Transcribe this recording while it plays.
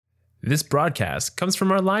This broadcast comes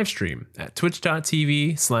from our live stream at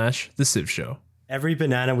twitch.tv/The Civ Show. Every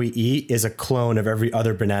banana we eat is a clone of every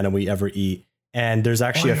other banana we ever eat. And there's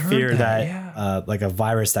actually a fear that like a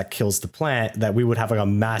virus that kills the plant, that we would have like a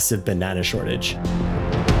massive banana shortage.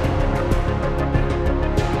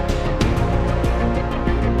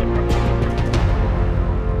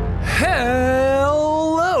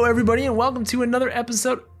 Hello, everybody, and welcome to another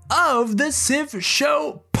episode of the Civ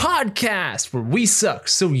Show podcast, where we suck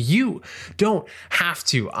so you don't have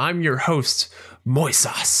to. I'm your host,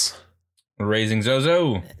 Moybles. Raising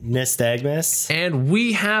Zozo. Nystobles. And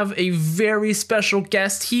we have a very special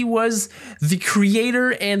guest. He was the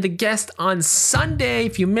creator and the guest on Sunday.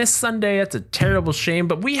 If you missed Sunday, that's a terrible shame.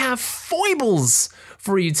 But we have Foybles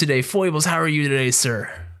for you today. Foybles, how are you today,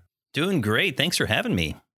 sir? Doing great. Thanks for having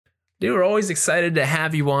me. Dude, we're always excited to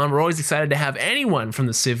have you on. We're always excited to have anyone from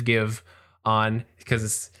the Civ Give on,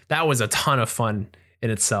 because that was a ton of fun in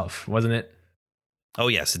itself, wasn't it? Oh,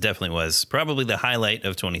 yes, it definitely was. Probably the highlight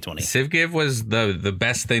of 2020. Civ Give was the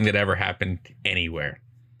best thing that ever happened anywhere.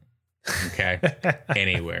 Okay?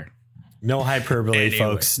 Anywhere. No hyperbole,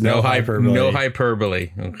 folks. No hyperbole. No hyperbole.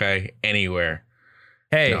 Okay? Anywhere.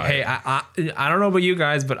 Hey, I don't know about you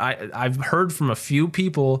guys, but I've heard from a few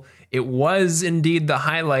people it was indeed the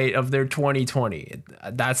highlight of their 2020.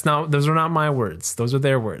 Those are not my words. Those are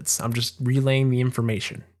their words. I'm just relaying the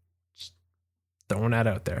information. Just throwing that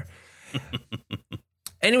out there.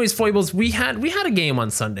 Anyways, Foybles, we had a game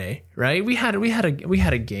on Sunday, right? We had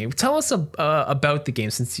a game. Tell us about the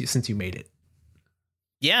game since you made it.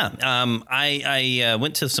 Yeah, I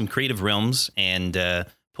went to some creative realms and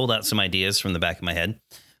pulled out some ideas from the back of my head.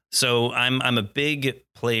 So I'm a big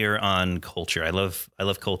player on culture. I love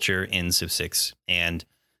culture in Civ 6, and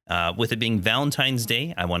with it being Valentine's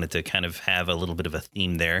Day, I wanted to kind of have a little bit of a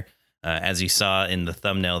theme there. As you saw in the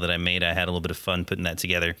thumbnail that I made, I had a little bit of fun putting that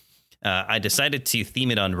together. I decided to theme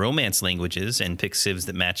it on romance languages and pick civs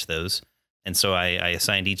that match those. And so I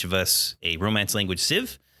assigned each of us a romance language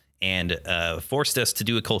civ and forced us to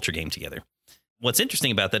do a culture game together. What's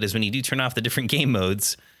interesting about that is when you do turn off the different game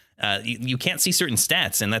modes, you can't see certain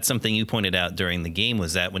stats. And that's something you pointed out during the game,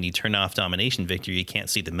 was that when you turn off domination victory, you can't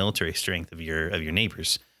see the military strength of your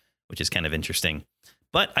neighbors, which is kind of interesting.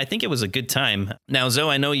 But I think it was a good time. Now, Zoe,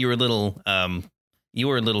 I know you were a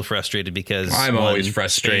little frustrated because I'm always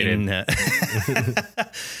frustrated.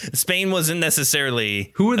 Spain wasn't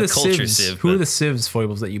necessarily Who are the culture civs? civ. Who are the civs,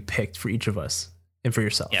 Foybles, that you picked for each of us and for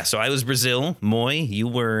yourself? Yeah, so I was Brazil. Moy, you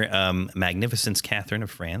were Magnificence Catherine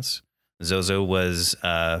of France. Zozo was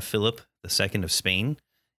Philip II of Spain,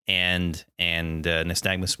 and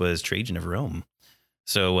Nystagmus was Trajan of Rome.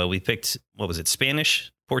 So we picked, what was it?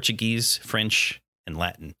 Spanish, Portuguese, French, and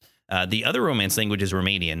Latin. The other romance language is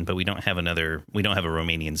Romanian, but we don't have a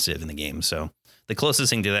Romanian civ in the game. So the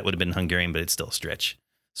closest thing to that would have been Hungarian, but it's still a stretch.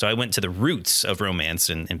 So I went to the roots of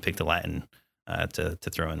romance and picked a Latin to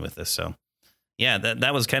throw in with this. So yeah,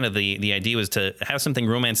 that was kind of the idea, was to have something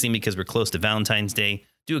romance themed because we're close to Valentine's Day.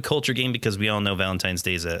 Do a culture game because we all know Valentine's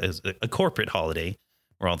Day is a corporate holiday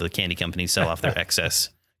where all the candy companies sell off their excess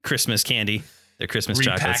Christmas candy. Their Christmas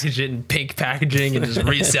chocolates. Repackage it in pink packaging and just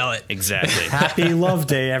resell it. Exactly. Happy Love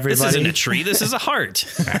Day, everybody. This isn't a tree. This is a heart.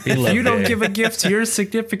 Happy Love If you don't Day. give a gift to your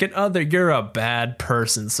significant other, you're a bad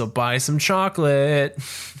person. So buy some chocolate.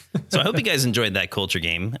 So I hope you guys enjoyed that culture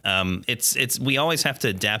game. We always have to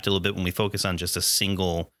adapt a little bit when we focus on just a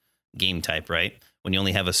single game type, right? When you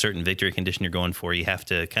only have a certain victory condition you're going for, you have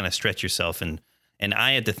to kind of stretch yourself. And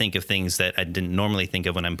I had to think of things that I didn't normally think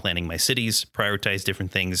of when I'm planning my cities, prioritize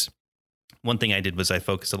different things. One thing I did was I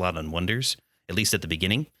focused a lot on wonders, at least at the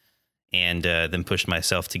beginning, and then pushed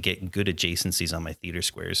myself to get good adjacencies on my theater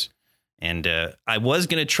squares. And I was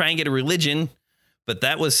going to try and get a religion, but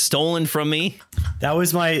that was stolen from me. That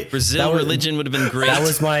was my religion would have been great. That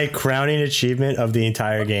was my crowning achievement of the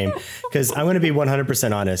entire game. Because I'm going to be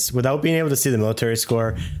 100% honest. Without being able to see the military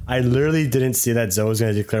score, I literally didn't see that Zoe was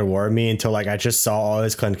going to declare war on me until I just saw all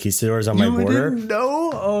his conquistadors on my border. You didn't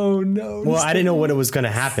know? Oh, no. Well, I didn't know what it was going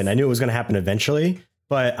to happen. I knew it was going to happen eventually,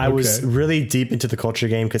 but I was really deep into the culture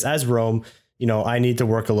game because as Rome, I need to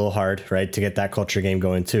work a little hard, right, to get that culture game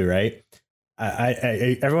going too, right?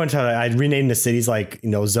 Everyone told I renamed the cities like,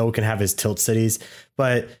 Zoe can have his tilt cities.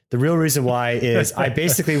 But the real reason why is I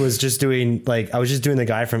basically was just doing the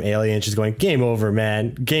guy from Alien, just going, game over,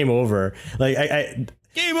 man, game over. Like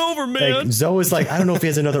Game over, man. Like, Zoe was like, I don't know if he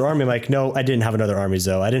has another army. I'm like, no, I didn't have another army,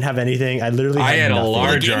 Zoe. I didn't have anything. I literally had a nothing.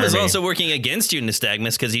 large The game was army. also working against you,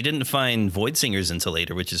 Nystagmus, because you didn't find Void Singers until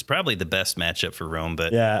later, which is probably the best matchup for Rome.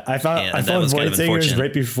 But yeah, I found Void Singers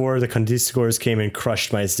right before the conquistadors came and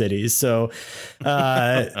crushed my cities. So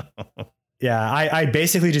Yeah, I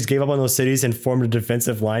basically just gave up on those cities and formed a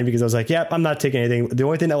defensive line because I was like, yep, I'm not taking anything. The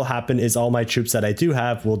only thing that will happen is all my troops that I do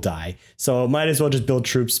have will die. So might as well just build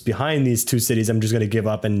troops behind these 2 cities. I'm just going to give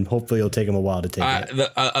up and hopefully it'll take them a while to take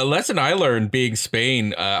it. A lesson I learned being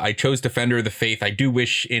Spain, I chose Defender of the Faith. I do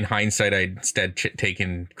wish in hindsight I'd instead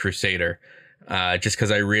taken Crusader just because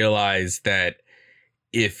I realized that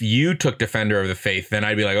if you took Defender of the Faith, then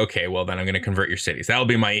I'd be like, okay, well, then I'm going to convert your cities. That'll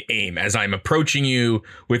be my aim as I'm approaching you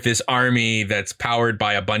with this army that's powered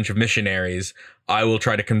by a bunch of missionaries. I will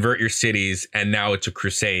try to convert your cities, and now it's a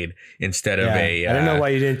crusade instead of a... I don't know why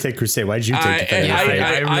you didn't take Crusade. Why did you take Defender of the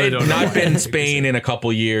Faith? I had not been in Spain in a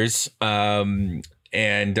couple years, and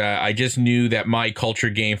I just knew that my culture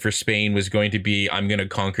game for Spain was going to be, I'm going to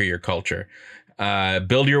conquer your culture.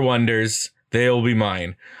 Build your wonders. They'll be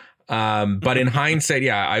mine. But in hindsight,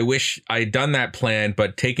 yeah, I wish I'd done that plan,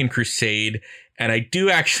 but taken Crusade. And I do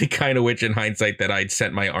actually kind of wish in hindsight that I'd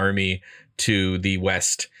sent my army to the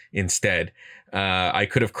west instead. I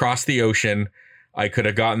could have crossed the ocean. I could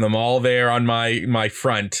have gotten them all there on my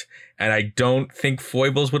front. And I don't think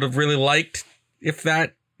Foybles would have really liked if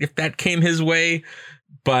that came his way.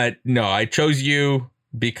 But no, I chose you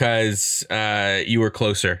because you were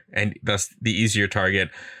closer and thus the easier target.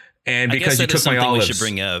 And because you took my olives, we should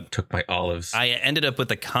bring up. Took my olives. I ended up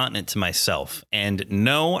with a continent to myself. And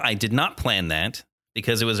no, I did not plan that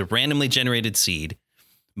because it was a randomly generated seed.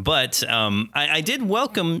 But I did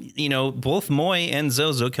welcome, both Moy and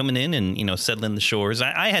Zozo coming in and, settling the shores.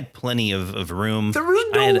 I had plenty of room. There was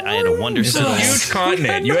no I had a wonder city. It's a huge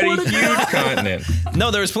continent. You had a huge continent.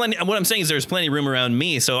 No, there was plenty. What I'm saying is there was plenty of room around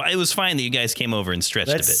me. So it was fine that you guys came over and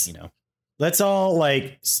stretched a bit, Let's all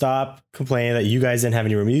stop complaining that you guys didn't have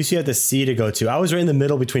any room. You used to have the C to go to. I was right in the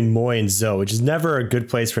middle between Moy and Zoe, which is never a good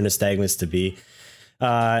place for nystagmus to be.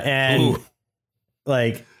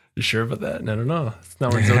 You sure about that? I don't know. It's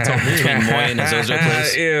not what Zoe told me. Between Moy and Zozo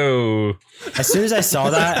place. Ew. As soon as I saw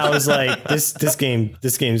that, I was like, this game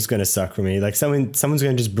is gonna suck for me. Like someone's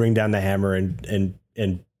gonna just bring down the hammer and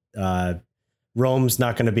Rome's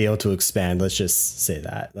not gonna be able to expand. Let's just say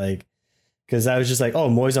that. Because I was just like, oh,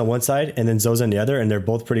 Moy's on one side and then Zoe's on the other, and they're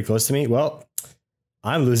both pretty close to me. Well,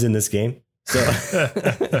 I'm losing this game. So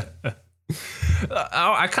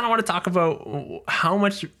I kind of want to talk about how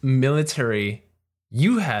much military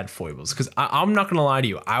you had, Foybles, because I'm not going to lie to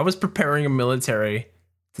you. I was preparing a military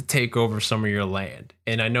to take over some of your land.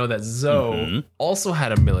 And I know that Zoe also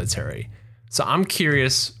had a military. So I'm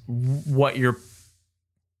curious what your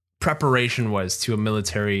preparation was to a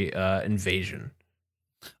military invasion.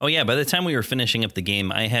 Oh, yeah. By the time we were finishing up the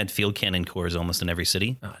game, I had field cannon corps almost in every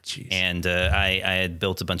city. Oh, jeez. And I had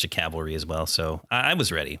built a bunch of cavalry as well. So I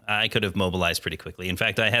was ready. I could have mobilized pretty quickly. In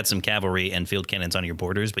fact, I had some cavalry and field cannons on your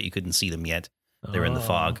borders, but you couldn't see them yet. They were in the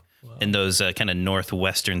fog in those kind of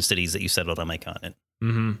northwestern cities that you settled on my continent.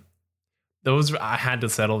 Mm-hmm. Those, I had to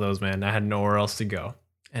settle those, man. I had nowhere else to go.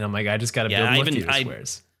 And I'm like, I just got to build Lithia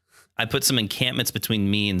squares. I put some encampments between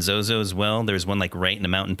me and Zozo as well. There's one right in a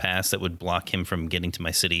mountain pass that would block him from getting to my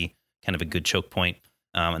city, kind of a good choke point.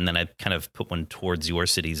 And then I kind of put one towards your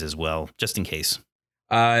cities as well, just in case.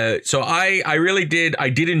 So I really did. I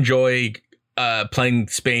did enjoy playing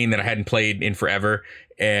Spain that I hadn't played in forever.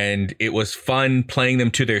 And it was fun playing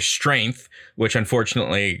them to their strength, which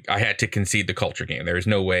unfortunately I had to concede the culture game. There was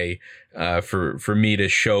no way for me to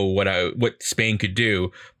show what Spain could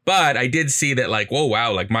do. But I did see that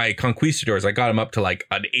my conquistadors, I got them up to an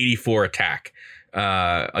 84 attack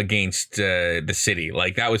against the city.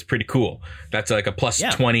 That was pretty cool. That's a plus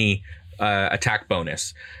 20 attack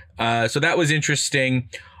bonus. So that was interesting.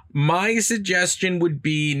 My suggestion would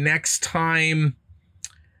be next time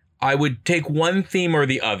I would take one theme or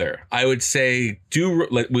the other. I would say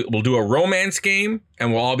we'll do a romance game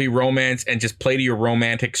and we'll all be romance and just play to your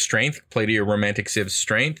romantic strength, play to your romantic civ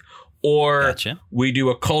strength. Or we do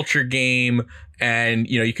a culture game and,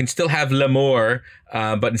 you can still have l'amour,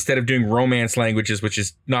 but instead of doing romance languages, which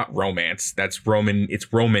is not romance, that's Roman,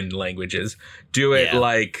 it's Roman languages, do it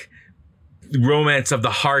like romance of the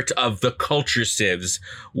heart of the culture civs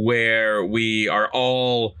where we are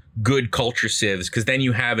all good culture civs, because then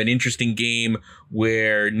you have an interesting game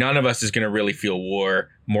where none of us is going to really feel war,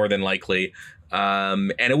 more than likely.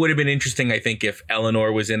 And it would have been interesting, I think, if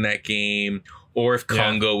Eleanor was in that game or if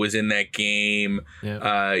Congo was in that game.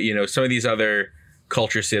 Some of these other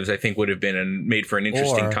culture civs I think would have been made for an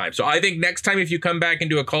interesting time. So I think next time if you come back and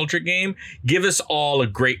do a culture game, give us all a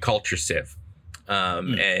great culture civ.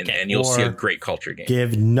 and you'll see a great culture game.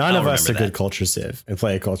 Give none of us a good culture civ and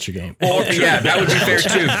play a culture game. Or, yeah, that would be fair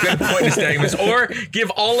too. Good point, Nystobles. Or give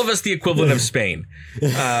all of us the equivalent of Spain.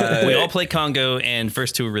 We all play Congo and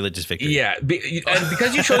first to a religious victory. Yeah, and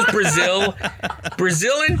because you chose Brazil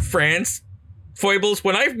and France. Foybles,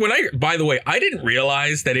 when I by the way, I didn't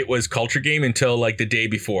realize that it was culture game until like the day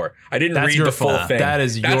before. I didn't read the full thing.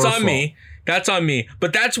 That's on me. That's on me.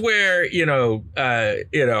 But that's where,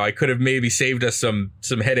 I could have maybe saved us some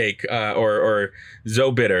headache or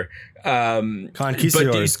Zobitter.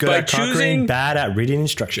 Conquistadors, good at conquering, bad at reading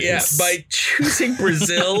instructions. Yeah, by choosing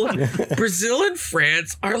Brazil, Brazil and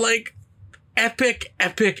France are like epic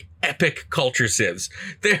culture civs.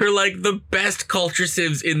 They're like the best culture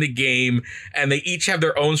civs in the game, and they each have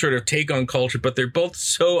their own sort of take on culture, but they're both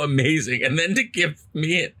so amazing. And then to give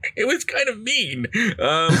me it was kind of mean. It's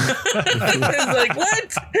like,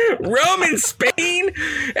 what? Rome and Spain?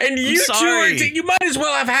 And you two, you might as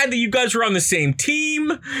well have had that you guys were on the same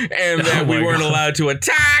team, and that we weren't allowed to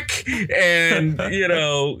attack. And,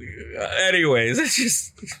 anyways, it's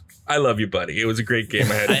just... I love you, buddy. It was a great game.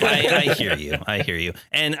 I hear you.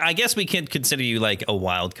 And I guess we can consider you like a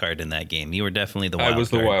wild card in that game. You were definitely the wild card. I was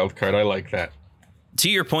the wild card. I like that. To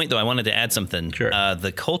your point, though, I wanted to add something. Sure.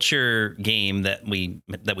 The culture game that we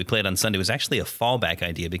played on Sunday was actually a fallback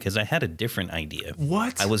idea because I had a different idea.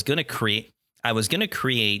 What? I was going to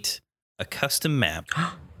create a custom map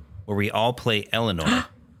where we all play Eleanor.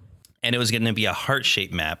 And it was going to be a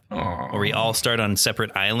heart-shaped map where we all start on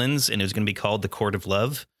separate islands, and it was going to be called the Court of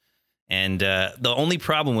Love. And the only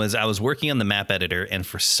problem was I was working on the map editor, and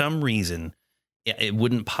for some reason, it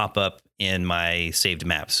wouldn't pop up in my saved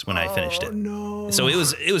maps when I finished it. No. So it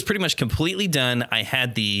was pretty much completely done. I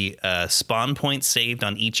had the spawn points saved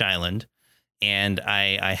on each island, and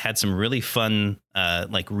I had some really fun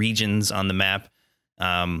regions on the map.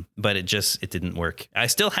 But it didn't work. I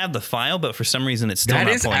still have the file, but for some reason it's still not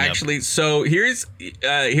pulling up. So here's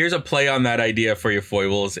a play on that idea for you,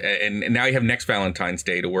 Foybles, and now you have next Valentine's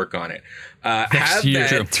Day to work on it.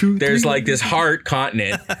 There's like this heart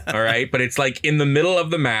continent, all right, but it's like in the middle of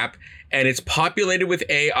the map, and it's populated with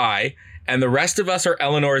AI, and the rest of us are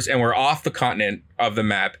Eleanors, and we're off the continent of the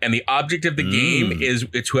map, and the object of the game is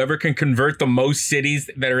it's whoever can convert the most cities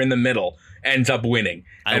that are in the middle ends up winning,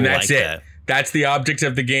 and that's it. That. That's the object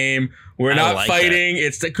of the game. We're not fighting. That.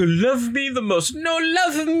 It's like, love me the most. No,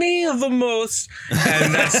 love me the most.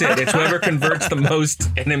 And that's it. It's whoever converts the most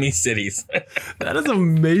enemy cities. That is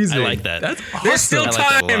amazing. I like that. That's awesome. There's still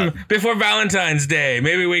time before Valentine's Day.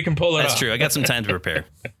 Maybe we can pull it off. That's true. I got some time to prepare.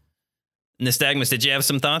 Nystobles, did you have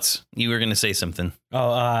some thoughts? You were going to say something.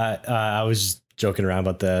 I was just joking around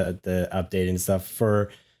about the updating stuff. For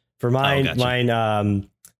mine,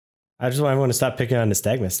 I just want to stop picking on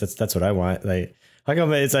Nystagmus. That's what I want. Like, how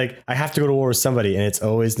come it's like I have to go to war with somebody, and it's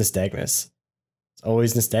always Nystagmus. It's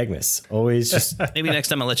always Nystagmus. Always just. Maybe next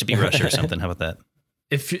time I'll let you be Russia or something. How about that?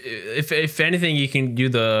 If anything, you can do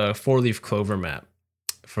the 4-leaf clover map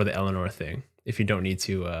for the Eleanor thing. If you don't need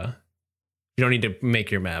to. You don't need to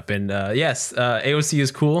make your map. And yes, AOC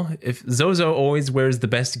is cool. If Zozo always wears the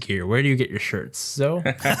best gear, where do you get your shirts? So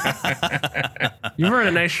you're wearing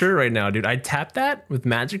a nice shirt right now, dude. I tapped that with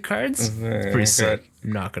magic cards. It's pretty sick.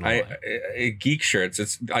 I'm not gonna lie. Geek shirts.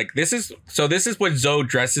 It's like this is what Zo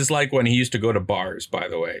dresses like when he used to go to bars. By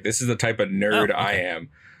the way, this is the type of nerd I am.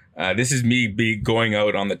 This is me going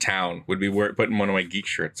out on the town. Would be putting one of my geek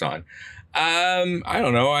shirts on. I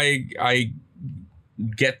don't know. I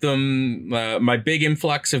get them. My big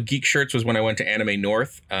influx of geek shirts was when I went to Anime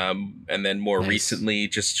North, and then more recently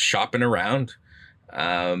just shopping around.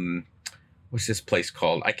 What's this place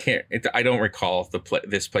called? I don't recall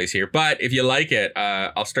this place here. But if you like it,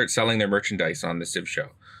 I'll start selling their merchandise on the Civ Show.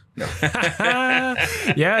 No.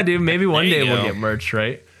 Yeah, dude. Maybe one day we'll get merch,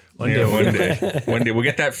 right? One day we'll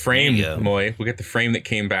get that frame, Moy. We'll get the frame that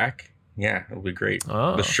came back. Yeah, it'll be great.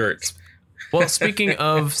 Oh. The shirts. Well, speaking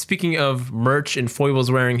of merch and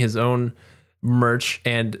Foybles wearing his own merch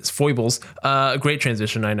and Foybles, great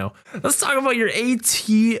transition, I know. Let's talk about your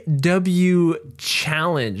ATW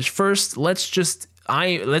challenge. First, let's just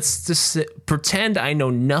pretend I know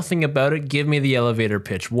nothing about it. Give me the elevator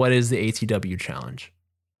pitch. What is the ATW challenge?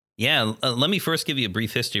 Yeah, let me first give you a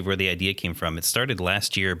brief history of where the idea came from. It started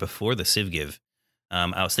last year before the Civ Give.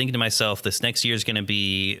 I was thinking to myself, this next year is going to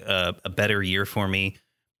be a better year for me.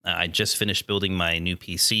 I just finished building my new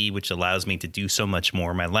PC, which allows me to do so much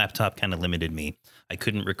more. My laptop kind of limited me. I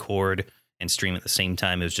couldn't record and stream at the same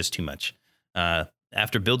time. It was just too much.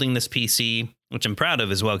 After building this PC, which I'm proud of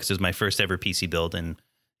as well, because it was my first ever PC build, and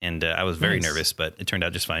I was very nervous, but it turned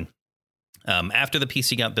out just fine. After the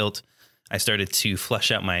PC got built, I started to flesh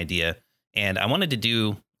out my idea, And I wanted to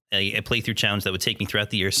do a playthrough challenge that would take me throughout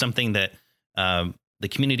the year, something that the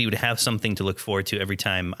community would have something to look forward to every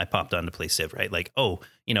time I popped on to play Civ, right? Like, oh,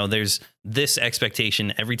 there's this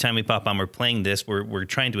expectation every time we pop on, we're playing this, we're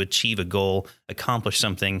trying to achieve a goal, accomplish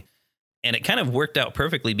something. And it kind of worked out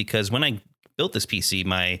perfectly because when I built this PC,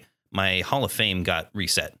 my Hall of Fame got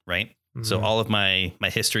reset, right? Mm-hmm. So all of my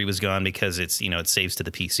history was gone because it saves to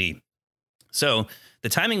the PC. So the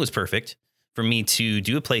timing was perfect for me to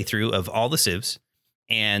do a playthrough of all the Civs.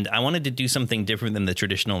 And I wanted to do something different than the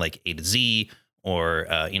traditional like A to Z or,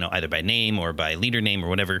 either by name or by leader name or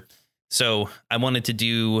whatever. So I wanted to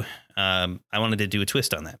do a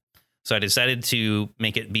twist on that. So I decided to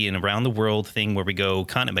make it be an around the world thing where we go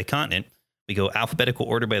continent by continent. We go alphabetical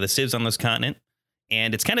order by the Civs on those continent.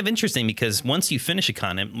 And it's kind of interesting because once you finish a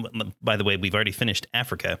continent, by the way, we've already finished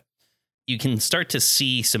Africa, you can start to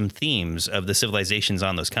see some themes of the civilizations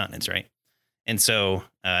on those continents, right? And so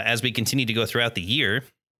as we continue to go throughout the year,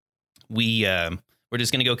 we're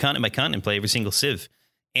just going to go continent by continent and play every single Civ.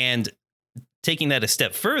 And taking that a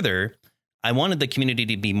step further, I wanted the community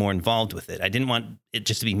to be more involved with it. I didn't want it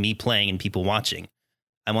just to be me playing and people watching.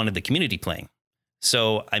 I wanted the community playing.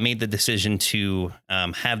 So I made the decision to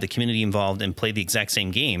have the community involved and play the exact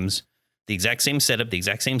same games, the exact same setup, the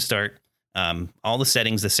exact same start, all the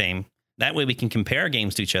settings the same. That way we can compare our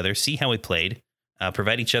games to each other, see how we played,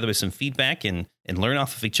 provide each other with some feedback and learn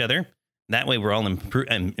off of each other. That way we're all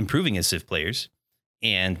improving as Civ players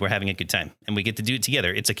and we're having a good time and we get to do it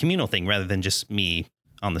together. It's a communal thing rather than just me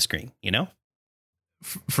on the screen,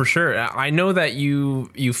 For sure. I know that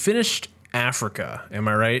you finished Africa, am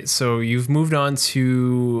I right? So you've moved on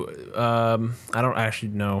to I don't actually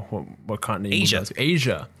know what continent you moved on to.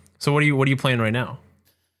 Asia. So what are you playing right now?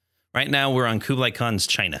 Right now we're on Kublai Khan's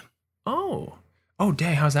China. Oh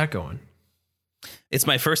dang, how's that going? It's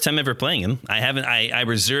my first time ever playing him. I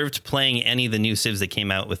reserved playing any of the new Civs that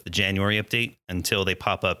came out with the January update until they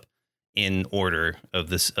pop up in order of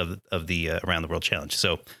the Around the World Challenge.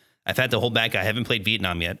 So I've had to hold back. I haven't played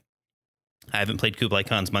Vietnam yet. I haven't played Kublai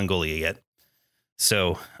Khan's Mongolia yet.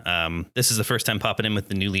 So this is the first time popping in with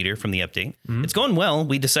the new leader from the update. Mm-hmm. It's going well.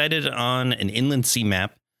 We decided on an inland sea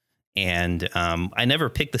map, and I never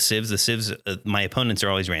pick the Civs. The Civs, my opponents are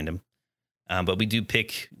always random. But we do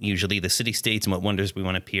pick usually the city states and what wonders we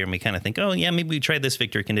want to appear. And we kind of think, oh, yeah, maybe we try this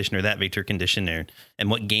victory condition or that victory condition and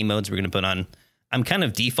what game modes we're going to put on. I'm kind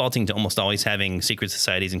of defaulting to almost always having secret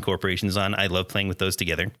societies and corporations on. I love playing with those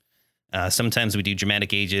together. Sometimes we do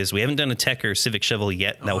dramatic ages. We haven't done a tech or civic shovel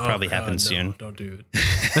yet. That will probably happen soon. Don't do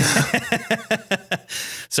it.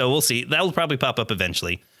 So we'll see. That will probably pop up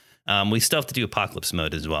eventually. We still have to do apocalypse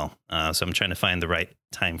mode as well. So I'm trying to find the right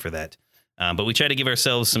time for that. But we try to give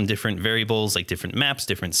ourselves some different variables, like different maps,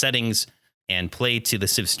 different settings, and play to the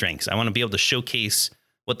Civ strengths. I want to be able to showcase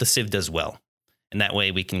what the Civ does well. And that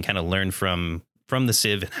way we can kind of learn from the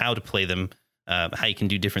Civ and how to play them, how you can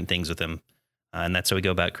do different things with them. And that's how we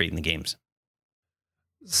go about creating the games.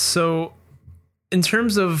 So in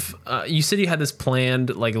terms of, you said you had this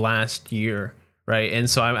planned like last year, right? And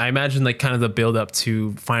so I imagine like kind of the build up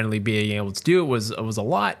to finally being able to do it was a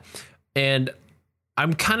lot. And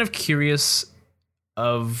I'm kind of curious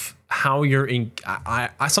of how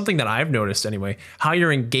something that I've noticed anyway, how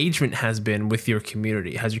your engagement has been with your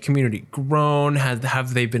community. Has your community grown?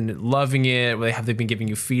 Have they been loving it? Have they been giving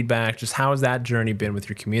you feedback? Just how has that journey been with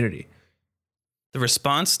your community? The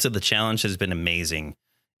response to the challenge has been amazing,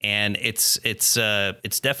 and it's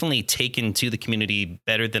definitely taken to the community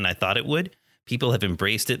better than I thought it would. People have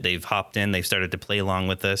embraced it. They've hopped in. They've started to play along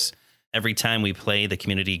with us. Every time we play, the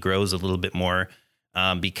community grows a little bit more.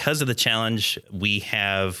 Because of the challenge, we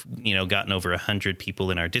have gotten over 100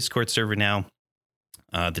 people in our Discord server now.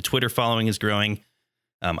 The Twitter following is growing.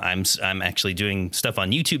 I'm actually doing stuff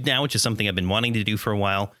on YouTube now, which is something I've been wanting to do for a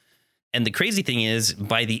while. And the crazy thing is,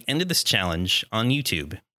 by the end of this challenge on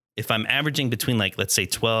YouTube, if I'm averaging between let's say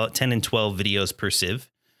 10 and 12 videos per Civ,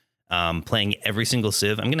 playing every single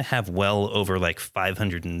Civ, I'm going to have well over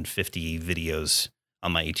 550 videos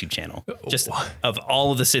on my YouTube channel, just of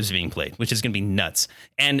all of the Civs being played, which is going to be nuts.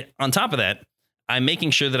 And on top of that, I'm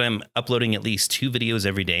making sure that I'm uploading at least 2 videos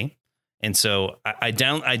every day. And so I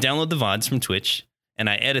download the VODs from Twitch and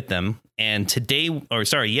I edit them. And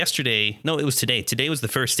yesterday, no, it was today. Today was the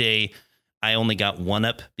first day I only got one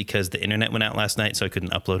up because the internet went out last night, so I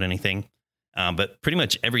couldn't upload anything. But pretty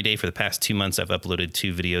much every day for the past 2 months, I've uploaded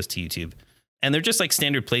 2 videos to YouTube. And they're just like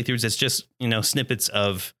standard playthroughs. It's just, snippets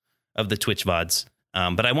of the Twitch VODs.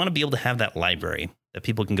 But I want to be able to have that library that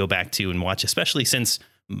people can go back to and watch, especially since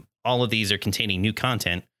all of these are containing new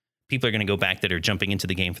content. People are going to go back that are jumping into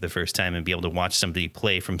the game for the first time and be able to watch somebody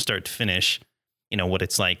play from start to finish what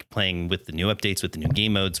it's like playing with the new updates, with the new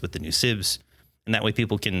game modes, with the new civs. And that way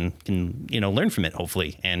people can learn from it,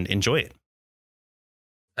 hopefully, and enjoy it.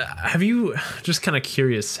 Have you, just kind of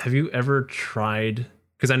curious, have you ever tried,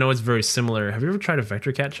 because I know it's very similar, have you ever tried a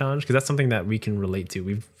Vector Cat challenge? Because that's something that we can relate to.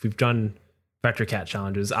 We've done Vector Cat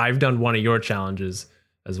challenges. I've done one of your challenges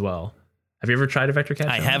as well. Have you ever tried a Vector Cat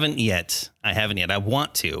challenge? I haven't yet. I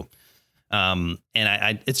want to. And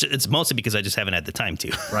it's mostly because I just haven't had the time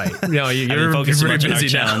to. Right. No, you're focused very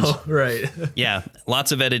busy now. Right. Yeah.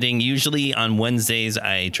 Lots of editing. Usually on Wednesdays,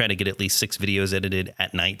 I try to get at least 6 videos edited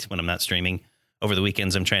at night when I'm not streaming. Over the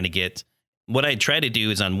weekends, I'm trying to get, what I try to do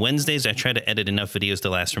is on Wednesdays, I try to edit enough videos to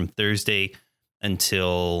last from Thursday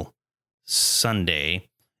until Sunday.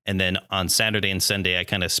 And then on Saturday and Sunday, I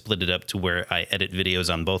kind of split it up to where I edit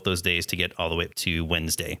videos on both those days to get all the way up to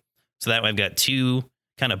Wednesday. So that way I've got 2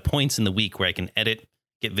 kind of points in the week where I can edit,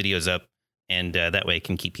 get videos up, and that way I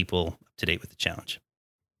can keep people up to date with the challenge.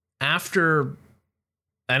 After,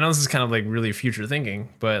 I know this is kind of like really future thinking,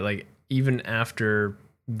 but like even after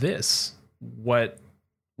this,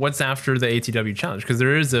 what's after the ATW challenge? Because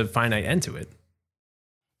there is a finite end to it.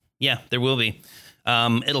 Yeah, there will be.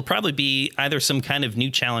 It'll probably be either some kind of new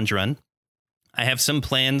challenge run. I have some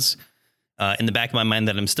plans in the back of my mind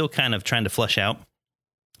that I'm still kind of trying to flush out,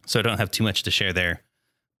 so I don't have too much to share there.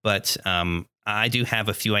 But I do have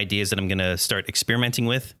a few ideas that I'm going to start experimenting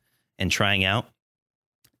with and trying out.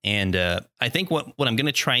 And I think what I'm going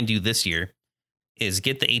to try and do this year is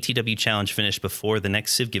get the ATW challenge finished before the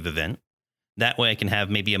next CivGive event. That way I can have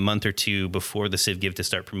maybe a month or 2 before the CivGive to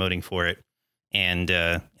start promoting for it. And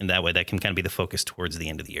that way that can kind of be the focus towards the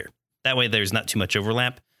end of the year. That way there's not too much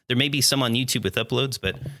overlap. There may be some on YouTube with uploads,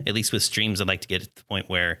 but at least with streams, I'd like to get to the point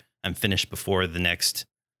where I'm finished before the next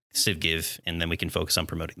CivGive, and then we can focus on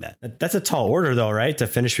promoting that. That's a tall order though, right? To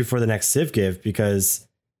finish before the next CivGive, because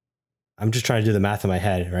I'm just trying to do the math in my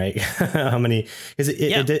head, right? How many, because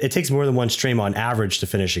it takes more than one stream on average to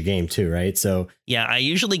finish a game too, right? So yeah, I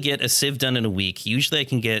usually get a civ done in a week. Usually I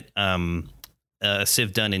can get a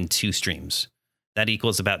civ done in 2 streams. That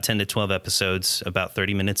equals about 10 to 12 episodes, about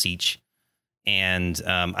 30 minutes each. And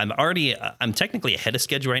I'm technically ahead of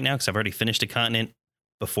schedule right now because I've already finished a continent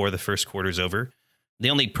before the first quarter's over. The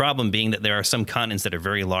only problem being that there are some continents that are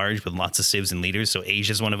very large with lots of civs and leaders. So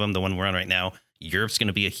Asia's one of them, the one we're on right now. Europe's going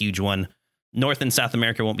to be a huge one. North and South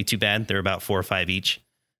America won't be too bad. They're about 4 or 5 each.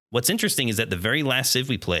 What's interesting is that the very last civ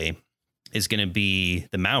we play is going to be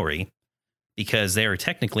the Maori, because they are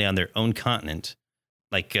technically on their own continent,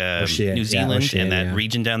 like New Zealand and that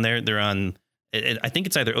region down there. They're on, I think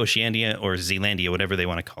it's either Oceania or Zealandia, whatever they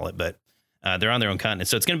want to call it, but they're on their own continent.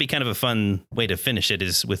 So it's going to be kind of a fun way to finish it,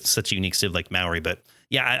 is with such a unique civ like Maori. But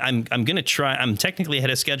yeah, I'm going to try. I'm technically ahead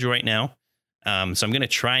of schedule right now. So I'm going to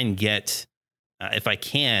try and get, if I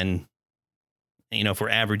can, if we're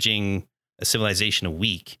averaging a civilization a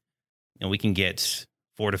week, we can get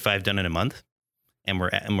 4 to 5 done in a month. And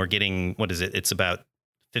we're getting, what is it? It's about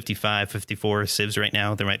 55, 54 civs right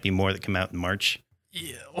now. There might be more that come out in March.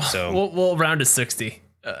 Yeah. So we'll round to 60.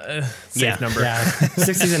 Safe number. Yeah.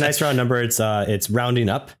 60 is a nice round number. It's rounding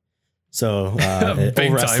up. So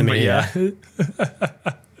big time, but yeah.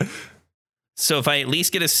 So if I at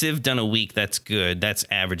least get a civ done a week, that's good. That's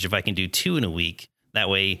average. If I can do 2 in a week, that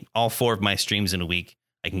way all 4 of my streams in a week,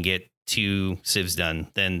 I can get 2 civs done.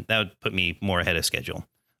 Then that would put me more ahead of schedule.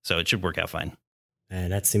 So it should work out fine.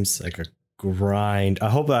 And that seems like a grind. I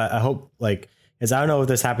hope like, because I don't know if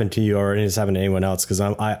this happened to you or if this happened to anyone else, because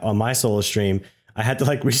on my solo stream, I had to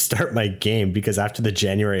like restart my game because after the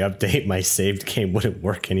January update, my saved game wouldn't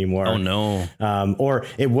work anymore. Oh no. Or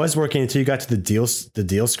it was working until you got to the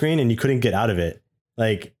deal screen and you couldn't get out of it.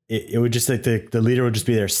 Like it would just like the leader would just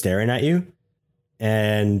be there staring at you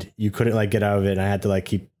and you couldn't like get out of it. And I had to like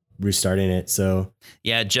keep restarting it. So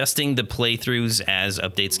yeah, adjusting the playthroughs as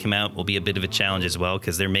updates come out will be a bit of a challenge as well,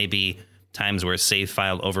 because there may be times where a save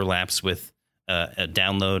file overlaps with a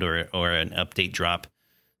download or an update drop.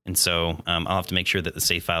 And so I'll have to make sure that the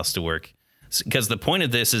save files still work, because the point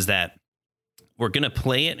of this is that we're going to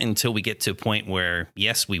play it until we get to a point where,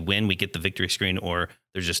 yes, we win, we get the victory screen, or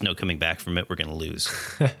there's just no coming back from it. We're going to lose.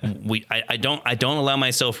 I don't allow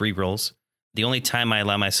myself rerolls. The only time I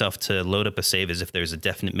allow myself to load up a save is if there's a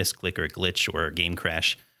definite misclick or a glitch or a game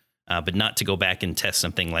crash, but not to go back and test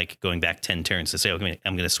something like going back 10 turns to say, okay,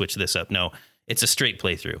 I'm going to switch this up. No, it's a straight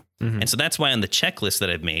playthrough. Mm-hmm. And so that's why on the checklist that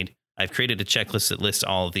I've made, I've created a checklist that lists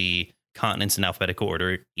all the continents in alphabetical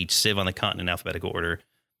order, each civ on the continent in alphabetical order.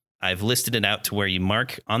 I've listed it out to where you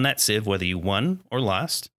mark on that civ whether you won or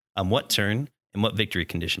lost, on what turn, and what victory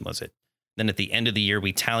condition was it. Then at the end of the year,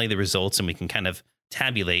 we tally the results and we can kind of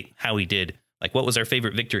tabulate how we did Like, what was our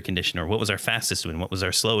favorite victory condition, or what was our fastest win? What was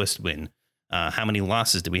our slowest win? How many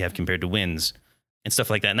losses did we have compared to wins, and stuff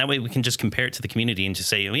like that. And that way we can just compare it to the community and just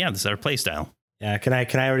say, oh yeah, this is our play style. Yeah, can I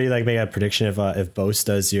already like make a prediction if Bose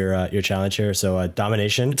does your challenge here? So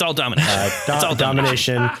domination. It's all domination. It's all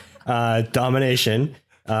domination. Domination.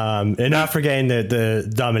 And not forgetting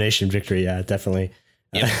the domination victory. Yeah, definitely.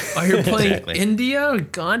 Yep. Oh, you're playing exactly. India?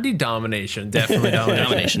 Gandhi domination. Definitely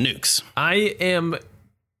domination nukes. I am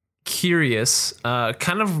curious,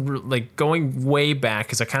 kind of like going way back,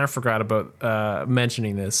 because I kind of forgot about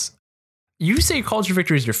mentioning this. You say Culture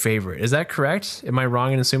Victory is your favorite. Is that correct? Am I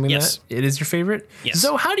wrong in assuming yes. that it is your favorite? Yes.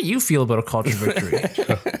 So how do you feel about a Culture Victory?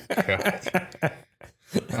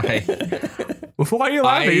 Why are you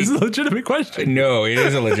laughing? It's a legitimate question. No, it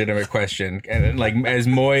is a legitimate question. And like, as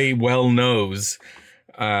Moy well knows,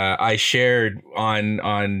 I shared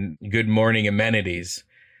on Good Morning Amenities,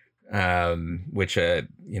 which,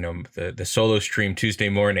 the solo stream Tuesday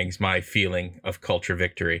mornings, my feeling of Culture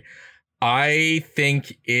Victory. I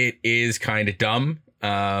think it is kind of dumb.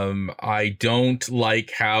 I don't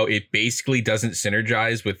like how it basically doesn't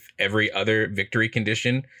synergize with every other victory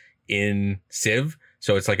condition in Civ.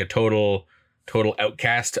 So it's like a total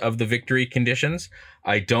outcast of the victory conditions.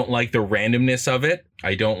 I don't like the randomness of it.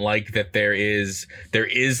 I don't like that there is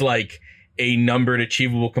like a numbered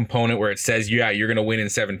achievable component where it says, yeah, you're going to win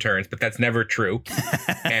in 7 turns, but that's never true.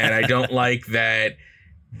 And I don't like that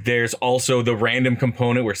there's also the random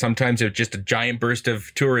component where sometimes there's just a giant burst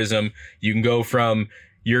of tourism. You can go from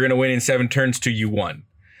you're going to win in 7 turns to you won.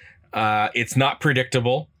 It's not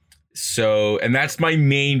predictable. So, and that's my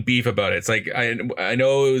main beef about it. It's like, I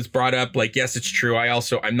know it was brought up, like, yes, it's true.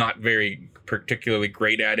 I'm not very particularly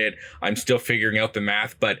great at it. I'm still figuring out the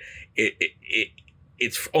math, but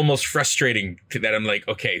it's almost frustrating that I'm like,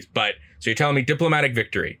 okay, but so you're telling me diplomatic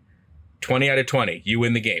victory, 20 out of 20, you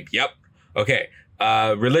win the game. Yep. Okay.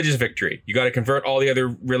 Religious victory. You got to convert all the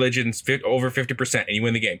other religions over 50% and you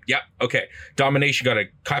win the game. Yep. Okay. Domination. Got to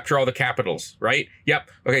capture all the capitals, right? Yep.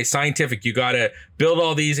 Okay. Scientific. You got to build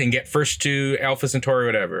all these and get first to Alpha Centauri,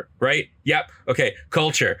 whatever, right? Yep. Okay.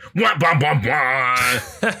 Culture.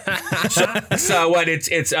 So what? It's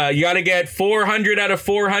you got to get 400 out of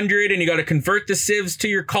 400 and you got to convert the civs to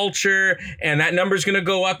your culture, and that number's going to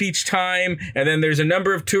go up each time. And then there's a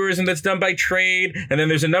number of tourism that's done by trade, and then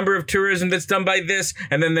there's a number of tourism that's done by this,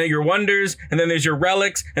 and then there are your wonders, and then there's your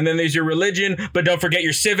relics, and then there's your religion. But don't forget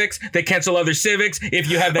your civics. They cancel other civics if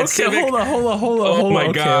you have that civic. Hold on. Oh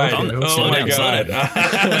my god. Oh my god.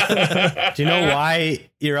 Do you know why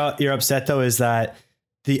you're upset though? Is that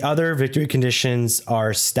the other victory conditions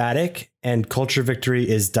are static and Culture Victory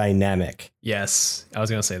is dynamic? Yes, I was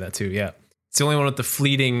gonna say that too. Yeah, it's the only one with the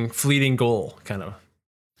fleeting goal, kind of.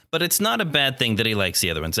 But it's not a bad thing that he likes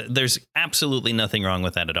the other ones. There's absolutely nothing wrong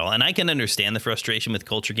with that at all. And I can understand the frustration with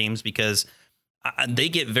culture games because they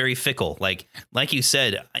get very fickle. Like you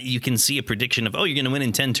said, you can see a prediction of, oh, you're going to win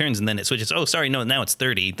in 10 turns. And then it switches. Oh, sorry. No, now it's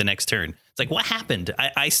 30 the next turn. It's like, what happened?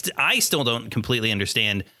 I still don't completely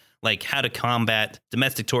understand like how to combat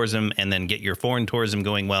domestic tourism and then get your foreign tourism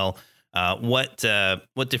going well. What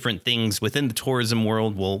different things within the tourism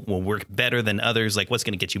world will work better than others? Like what's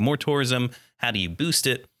going to get you more tourism? How do you boost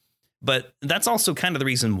it? But that's also kind of the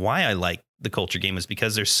reason why I like the culture game, is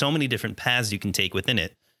because there's so many different paths you can take within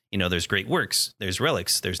it. You know, there's great works, there's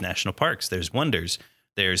relics, there's national parks, there's wonders,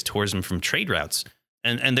 there's tourism from trade routes.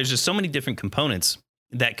 And there's just so many different components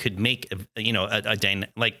that could make,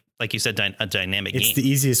 like you said, a dynamic game. It's the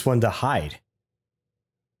easiest one to hide.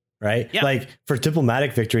 Right. Yeah. Like for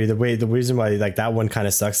diplomatic victory, the reason why like that one kind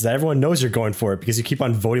of sucks is that everyone knows you're going for it because you keep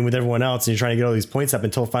on voting with everyone else and you're trying to get all these points up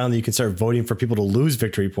until finally you can start voting for people to lose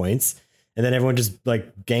victory points. And then everyone just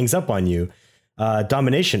like gangs up on you.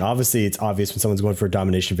 Domination. Obviously, it's obvious when someone's going for a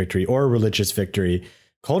domination victory or a religious victory.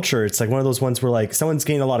 Culture. It's like one of those ones where like someone's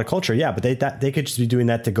gained a lot of culture. Yeah, but they could just be doing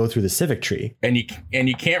that to go through the civic tree. And you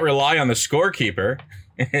can't rely on the scorekeeper.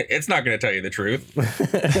 It's not going to tell you the truth.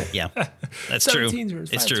 Yeah, that's true.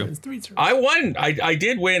 It's true. I won. I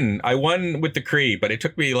did win. I won with the Cree, but it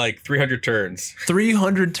took me like 300 turns.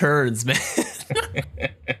 300 turns, man.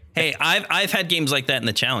 Hey, I've had games like that in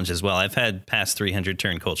the challenge as well. I've had past 300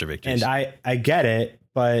 turn culture victories. And I get it.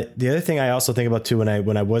 But the other thing I also think about too,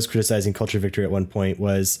 when I was criticizing culture victory at one point,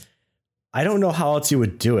 was I don't know how else you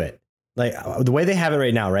would do it. Like the way they have it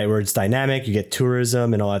right now, right, where it's dynamic, you get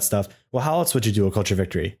tourism and all that stuff. Well, how else would you do a culture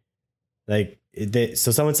victory? Like,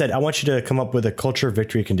 so someone said, I want you to come up with a culture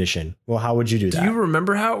victory condition. Well, how would you do that? Do you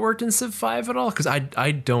remember how it worked in Civ 5 at all? Because I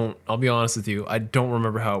don't. I'll be honest with you. I don't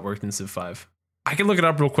remember how it worked in Civ 5. I can look it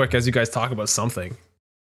up real quick as you guys talk about something.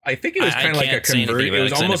 I think it was kind of like a convert. It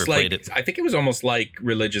was almost like, I think it was almost like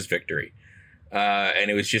religious victory. and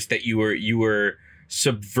it was just that you were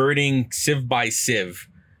subverting civ by civ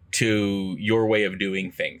to your way of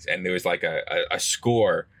doing things, and there was like a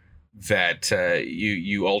score that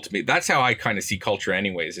you ultimately. That's how I kind of see culture,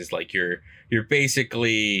 anyways. Is like you're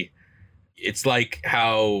basically, it's like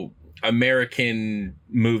how American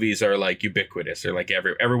movies are like ubiquitous, or like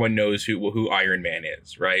everyone knows who Iron Man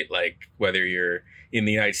is, right? Like whether you're in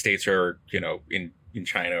the United States or in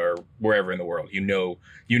China or wherever in the world, you know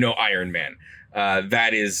Iron Man.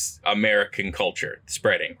 That is American culture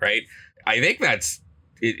spreading, right? I think that's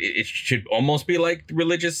it should almost be like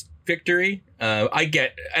religious victory. I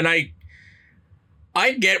get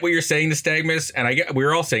what you're saying to Stagmus, and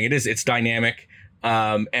we're all saying it's dynamic.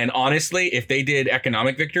 And honestly, if they did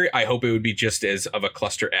economic victory, I hope it would be just as of a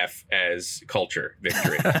cluster F as culture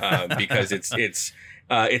victory, because it's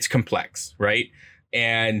complex, right?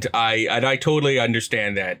 And I totally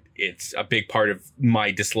understand that it's a big part of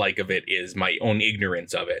my dislike of it is my own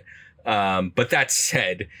ignorance of it. But that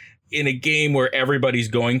said, in a game where everybody's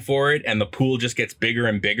going for it and the pool just gets bigger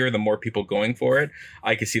and bigger, the more people going for it,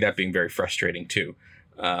 I could see that being very frustrating too,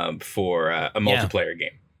 for a multiplayer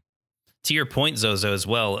game. To your point, Zozo, as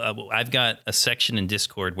well, I've got a section in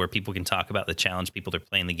Discord where people can talk about the challenge people are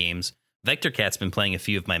playing the games. VectorCat's been playing a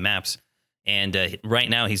few of my maps, and right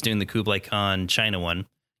now he's doing the Kublai Khan China one,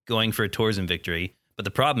 going for a tourism victory. But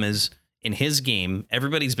the problem is, in his game,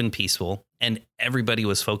 everybody's been peaceful, and everybody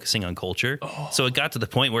was focusing on culture. Oh. So it got to the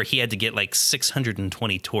point where he had to get like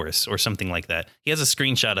 620 tourists or something like that. He has a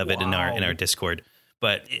screenshot of it in our Discord.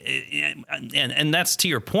 But and that's to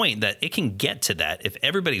your point, that it can get to that. If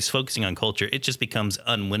everybody's focusing on culture, it just becomes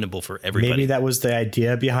unwinnable for everybody. Maybe that was the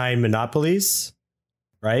idea behind monopolies,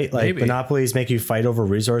 right? Like monopolies make you fight over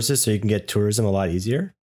resources so you can get tourism a lot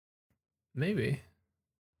easier. Maybe.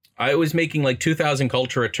 I was making like 2,000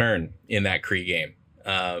 culture a turn in that Kree game.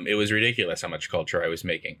 It was ridiculous how much culture I was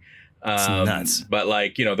making. It's nuts. But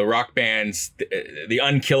like, the rock bands, the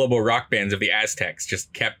unkillable rock bands of the Aztecs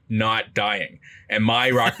just kept not dying. And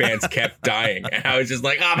my rock bands kept dying. And I was just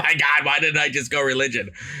like, oh my God, why didn't I just go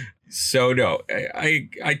religion? So no,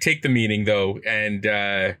 I take the meaning though. And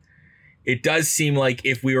it does seem like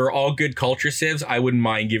if we were all good culture civs, I wouldn't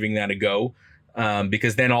mind giving that a go.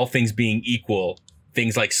 Because then all things being equal,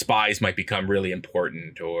 things like spies might become really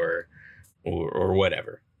important or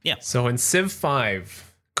whatever. Yeah. So in Civ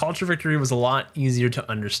 5, culture victory was a lot easier to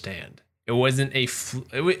understand. It wasn't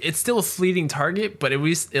it's still a fleeting target, but at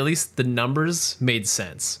least the numbers made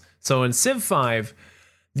sense. So in Civ 5,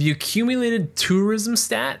 the accumulated tourism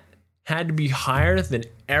stat had to be higher than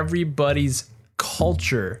everybody's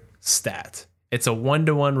culture stat. It's a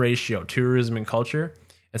 1-to-1 ratio, tourism and culture.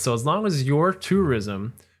 And so as long as your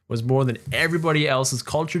tourism was more than everybody else's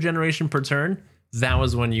culture generation per turn, that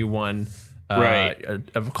was when you won a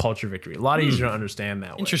culture victory. A lot easier to understand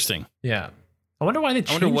that way. Interesting. Yeah. I wonder why they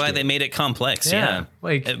changed it. They made it complex. Yeah.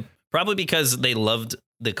 Like probably because they loved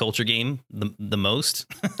the culture game the most.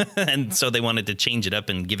 And so they wanted to change it up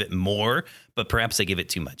and give it more, but perhaps they give it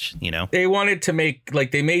too much, They wanted to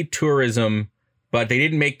they made tourism, but they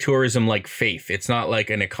didn't make tourism like faith. It's not like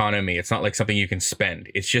an economy. It's not like something you can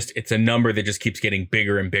spend. It's a number that just keeps getting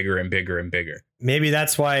bigger and bigger and bigger and bigger. Maybe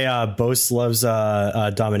that's why Boast loves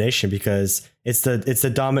domination, because it's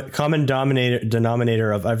the common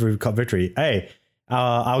denominator of every victory. Hey,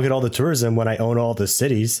 I'll get all the tourism when I own all the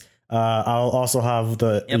cities. I'll also have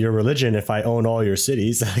your religion if I own all your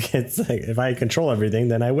cities. It's like if I control everything,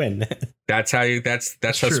 then I win. That's how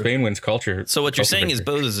Spain wins culture. So what you're saying is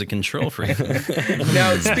Bose is a control freak.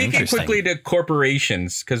 Now, speaking quickly to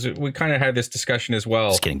corporations, because we kind of had this discussion as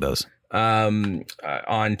well. Just kidding, Bose. On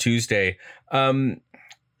Tuesday,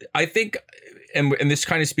 I think, and this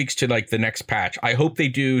kind of speaks to like the next patch. I hope they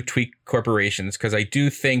do tweak corporations, because I do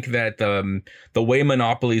think that the way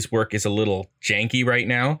monopolies work is a little janky right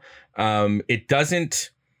now. It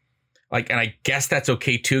doesn't and I guess that's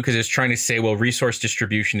okay too, because it's trying to say, well, resource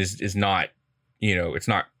distribution is not, it's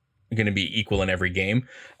not going to be equal in every game.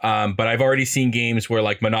 But I've already seen games where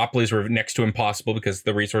like monopolies were next to impossible because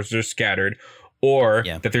the resources are scattered, or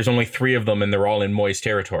that there's only 3 of them and they're all in Moy's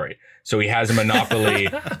territory. So he has a monopoly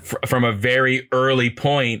from a very early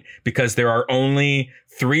point because there are only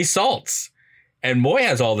 3 salts, and Moy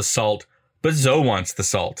has all the salt, but Zoe wants the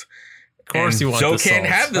salt. Of course, you want Zoe the salt. can't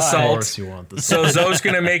have the salt. Of course, you want the salt. So Zoe's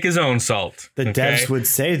going to make his own salt. The devs would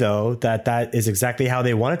say though that is exactly how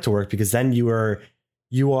they want it to work, because then you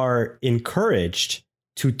are encouraged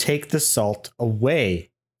to take the salt away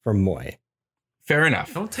from Moy. Fair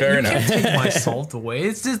enough. You can't take my salt away.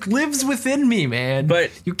 It just lives within me, man.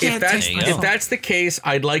 But you can't if that's the case,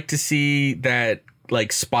 I'd like to see that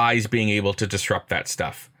like spies being able to disrupt that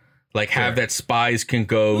stuff. Like have that spies can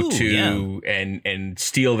go and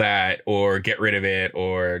steal that or get rid of it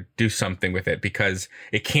or do something with it, because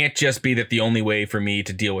it can't just be that the only way for me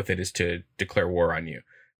to deal with it is to declare war on you.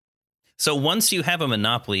 So once you have a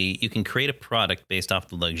monopoly, you can create a product based off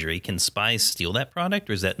the luxury. Can spies steal that product,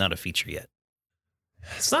 or is that not a feature yet?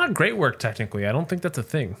 It's not a great work, technically. I don't think that's a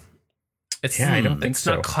thing. I don't think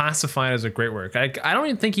so. It's not classified as a great work. I don't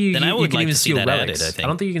even think you can like even steal relics. Added, I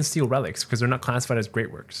don't think you can steal relics because they're not classified as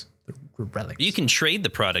great works. They're relics. You can trade the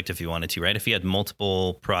product if you wanted to, right? If you had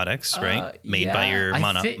multiple products, right, made by your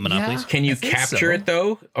monopolies. Can you capture it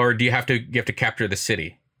though, or do you have to capture the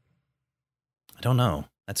city? I don't know.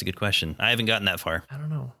 That's a good question. I haven't gotten that far. I don't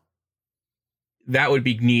know. That would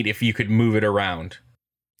be neat if you could move it around.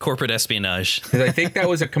 Corporate espionage. Because I think that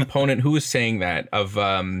was a component. Who was saying that of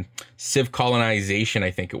Civ Colonization?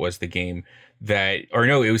 I think it was the game that, or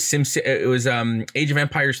no, it was It was Age of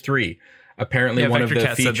Empires 3. Apparently, one Vector of the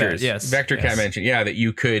Cat features. Yes, Vector Cat mentioned, that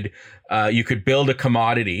you could build a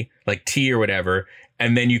commodity like tea or whatever,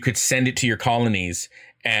 and then you could send it to your colonies.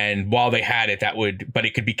 And while they had it, but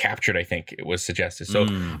it could be captured, I think it was suggested. So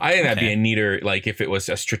I think that'd be a neater, like if it was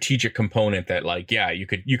a strategic component that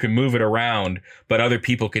you could move it around, but other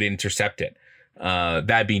people could intercept it.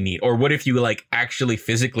 That'd be neat. Or what if you like actually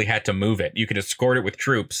physically had to move it? You could escort it with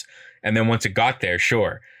troops. And then once it got there,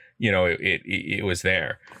 sure, it was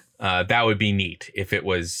there. That would be neat if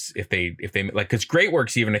they like, because great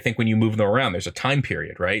works, even I think when you move them around, there's a time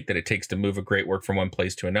period, right, that it takes to move a great work from one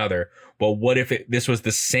place to another. Well, what if this was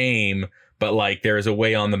the same, but like there is a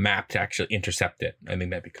way on the map to actually intercept it? I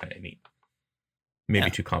think that'd be kind of neat.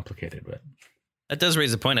 Maybe too complicated, but that does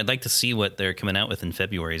raise a point. I'd like to see what they're coming out with in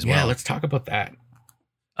February as well. Yeah, let's talk about that.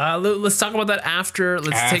 Let's talk about that after.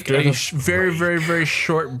 Let's take a very, very, very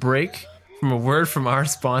short break. From a word from our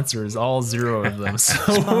sponsors, all 0 of them.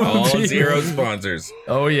 So all 0 sponsors.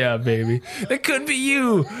 Oh yeah, baby. That could be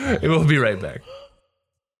you. It will be right back.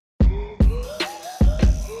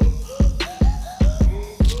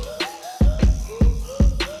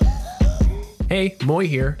 Hey, Moy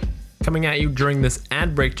here. Coming at you during this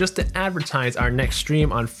ad break just to advertise our next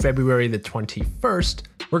stream on February the 21st.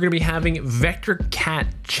 We're going to be having Vector Cat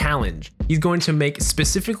Challenge. He's going to make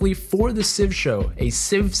specifically for the Civ show a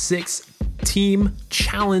Civ 6 Team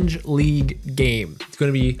Challenge League game. It's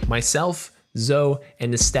going to be myself, Zoe,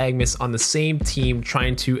 and Nystagmus on the same team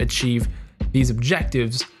trying to achieve these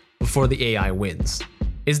objectives before the AI wins.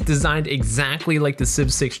 It's designed exactly like the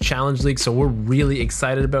Civ 6 Challenge League, so we're really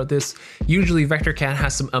excited about this. Usually Vector Cat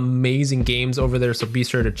has some amazing games over there, so be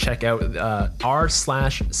sure to check out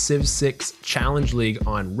r/Civ6 Challenge League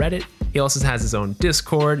on Reddit. He also has his own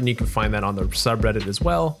Discord, and you can find that on the subreddit as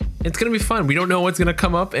well. It's gonna be fun. We don't know what's gonna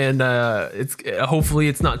come up, and hopefully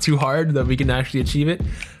it's not too hard that we can actually achieve it.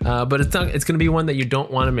 But it's gonna be one that you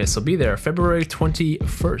don't want to miss. So be there, February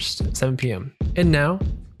 21st at 7 p.m. And now,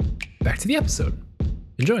 back to the episode.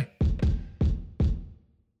 Enjoy.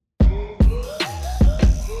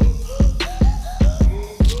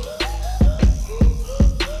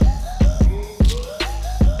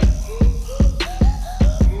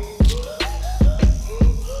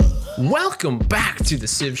 Welcome back to the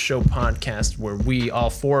Civ Show podcast, where we,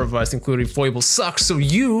 all 4 of us, including Foybles, suck, so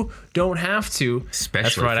you don't have to. Especially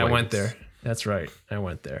That's right, Foybles. I went there. That's right, I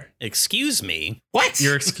went there. Excuse me? What?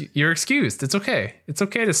 You're excused. It's okay. It's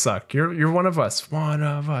okay to suck. You're one of us. One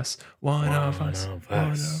of us. One of us. One of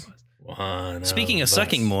us. Speaking of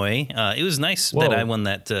sucking, Moy, it was nice that I won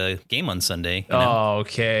that game on Sunday. You know? Oh,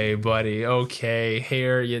 okay, buddy. Okay,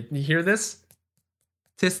 here, you hear this?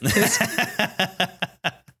 Tisk, tisk.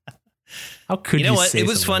 How could you know what? It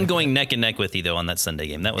was fun going neck and neck with you though on that Sunday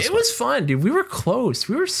game. That was It was fun, dude. We were close.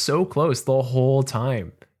 We were so close the whole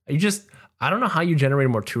time. I don't know how you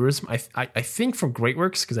generated more tourism. I think from Great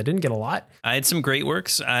Works, because I didn't get a lot. I had some Great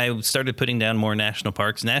Works. I started putting down more national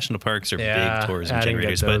parks. National parks are big tourism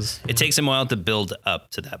generators, but it takes them a while to build up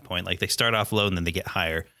to that point. Like they start off low and then they get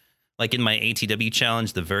higher. Like in my ATW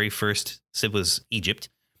challenge, the very first Civ was Egypt,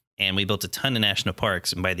 and we built a ton of national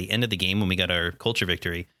parks. And by the end of the game, when we got our culture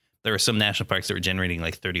victory, there were some national parks that were generating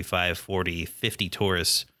like 35, 40, 50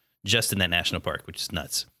 tourists just in that national park, which is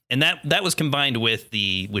nuts. And that was combined with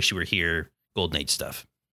the Wish You Were Here Golden Age stuff.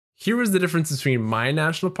 Here was the difference between my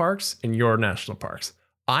national parks and your national parks.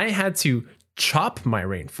 I had to chop my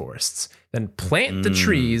rainforests, then plant the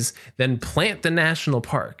trees, then plant the national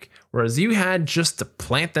park. Whereas you had just to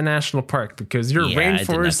plant the national park because your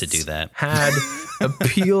rainforest had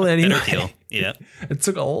appeal anyway. Yeah. It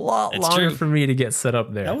took a lot longer for me to get set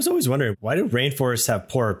up there. I was always wondering, why do rainforests have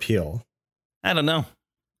poor appeal? I don't know.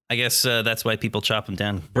 I guess that's why people chop them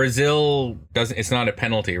down. Brazil doesn't. It's not a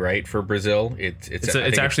penalty, right? For Brazil,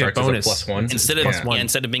 it's actually a bonus. +1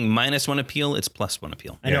 instead of being -1 appeal, it's +1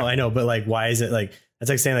 appeal. I know, but like, why is it like? It's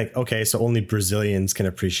like saying like, okay, so only Brazilians can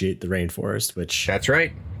appreciate the rainforest, which that's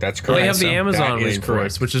right. That's correct. Well, they have the Amazon rainforest,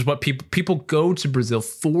 correct. which is what people go to Brazil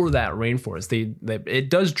for that rainforest. It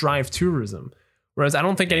does drive tourism. Whereas I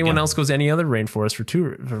don't think anyone else goes to any other rainforest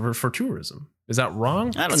for tourism. Is that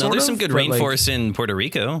wrong? I don't know. There's some good rainforests in Puerto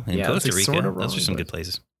Rico and Costa Rica. Sort of wrong, those are some good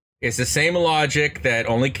places. It's the same logic that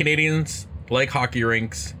only Canadians like hockey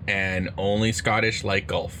rinks and only Scottish like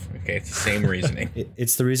golf. Okay, it's the same reasoning.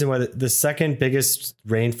 It's the reason why the second biggest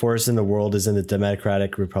rainforest in the world is in the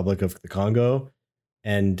Democratic Republic of the Congo,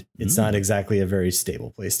 and it's not exactly a very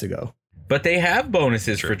stable place to go. But they have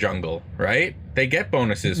bonuses for jungle, right? They get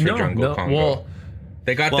bonuses for jungle Congo. Well,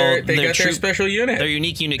 they got their special unit. Their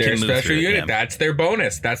unique unit their can move special through unit. Yeah. That's their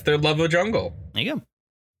bonus. That's their love of jungle. There you go.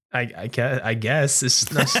 I guess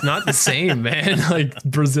it's not the same, man. Like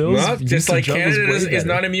Brazil's just like Canada is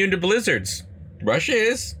not immune to blizzards. Russia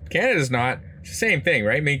is. Canada's not. It's the same thing,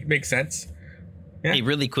 right? Makes sense. Yeah. Hey,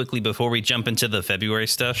 really quickly before we jump into the February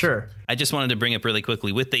stuff. Sure. I just wanted to bring up really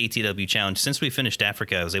quickly with the ATW challenge. Since we finished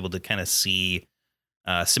Africa, I was able to kind of see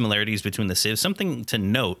similarities between the civs. Something to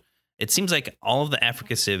note. It seems like all of the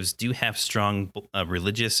Africa civs do have strong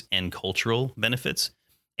religious and cultural benefits.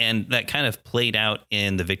 And that kind of played out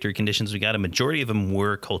in the victory conditions we got. A majority of them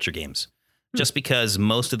were culture games, just because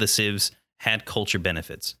most of the civs had culture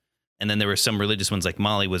benefits. And then there were some religious ones, like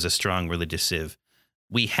Mali was a strong religious civ.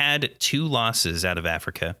 We had 2 losses out of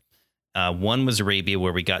Africa. One was Arabia,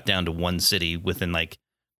 where we got down to 1 city within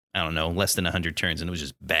less than 100 turns, and it was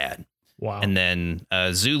just bad. Wow. And then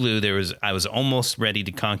Zulu, I was almost ready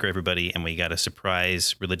to conquer everybody, and we got a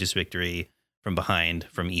surprise religious victory from behind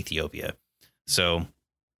from Ethiopia. So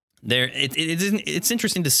it's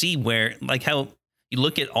interesting to see where, like, how you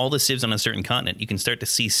look at all the civs on a certain continent, you can start to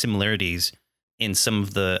see similarities in some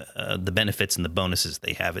of the benefits and the bonuses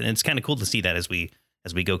they have, and it's kind of cool to see that as we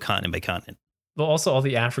go continent by continent. Well, also all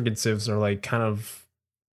the African civs are like kind of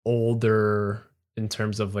older in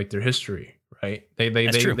terms of like their history, right? They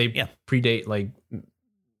predate like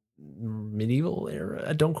medieval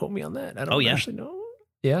era. Don't quote me on that. I don't actually know.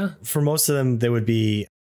 Yeah. For most of them, they would be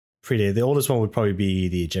predated. The oldest one would probably be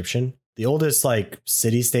the Egyptian. The oldest like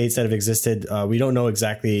city states that have existed, we don't know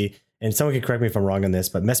exactly, and someone can correct me if I'm wrong on this,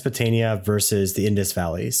 but Mesopotamia versus the Indus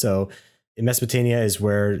Valley. So in Mesopotamia is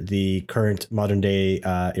where the current modern day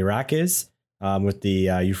Iraq is, with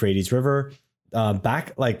the Euphrates River.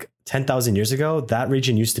 Back like 10,000 years ago, that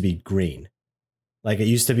region used to be green. Like it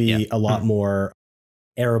used to be a lot more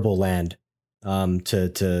arable land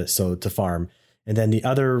to farm. And then the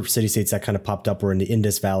other city states that kind of popped up were in the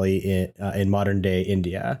Indus Valley in modern day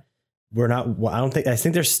India. I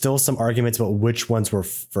think there's still some arguments about which ones were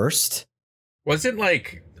first. Wasn't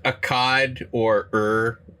like Akkad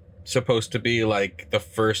or supposed to be like the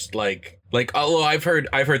first like although I've heard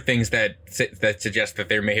things that suggest that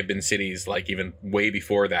there may have been cities like even way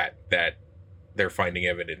before that they're finding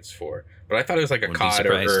evidence for. But I thought it was like Akkad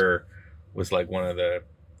or was like one of the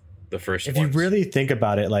first if ones. You really think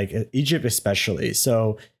about it, like Egypt especially.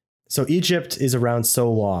 So Egypt is around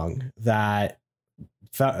so long that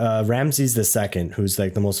Ramses II, who's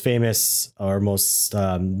like the most famous or most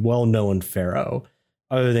well-known pharaoh,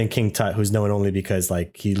 other than King Tut, who's known only because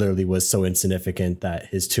like he literally was so insignificant that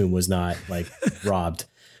his tomb was not like robbed.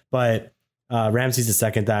 But Ramses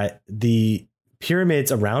II, that the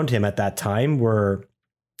pyramids around him at that time were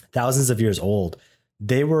thousands of years old.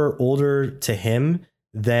 They were older to him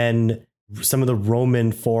than some of the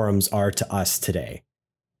Roman forums are to us today.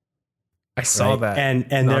 I saw that.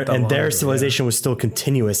 And their civilization was still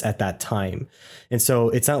continuous at that time. And so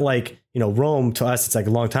it's not like, Rome to us, it's like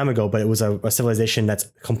a long time ago, but it was a civilization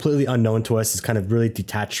that's completely unknown to us. It's kind of really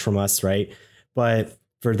detached from us. Right. But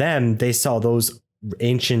for them, they saw those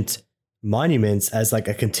ancient monuments as like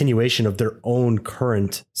a continuation of their own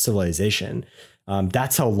current civilization.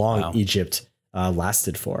 That's how long Egypt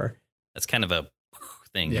lasted for. That's kind of a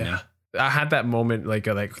thing. Yeah. I had that moment, like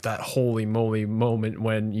that holy moly moment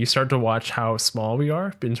when you start to watch how small we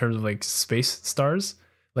are in terms of like space stars.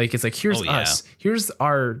 Like it's like, here's us, here's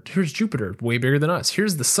Jupiter, way bigger than us.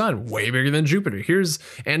 Here's the sun, way bigger than Jupiter. Here's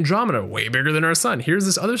Andromeda, way bigger than our sun. Here's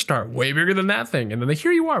this other star, way bigger than that thing. And then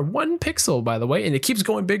here you are, 1 pixel, by the way, and it keeps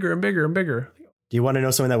going bigger and bigger and bigger. Do you want to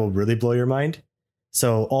know something that will really blow your mind?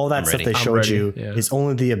 So all that stuff they showed you is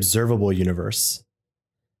only the observable universe.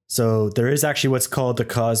 So there is actually what's called the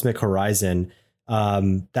cosmic horizon,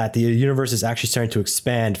 that the universe is actually starting to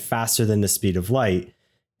expand faster than the speed of light.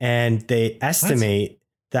 And they estimate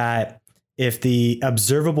that if the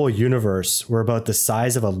observable universe were about the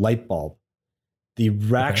size of a light bulb, the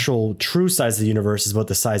actual true size of the universe is about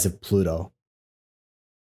the size of Pluto.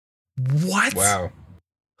 What? Wow.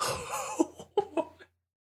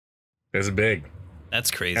 That's big.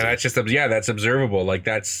 That's crazy. And that's just, that's observable. Like,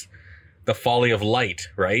 that's the folly of light,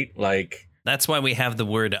 right? Like, that's why we have the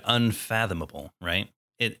word unfathomable, right?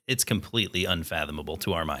 It's completely unfathomable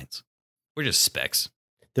to our minds. We're just specks.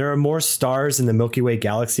 There are more stars in the Milky Way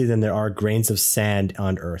galaxy than there are grains of sand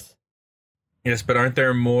on Earth. yes, but aren't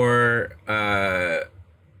there more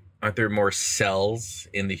cells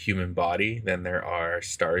in the human body than there are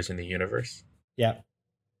stars in the universe? Yeah.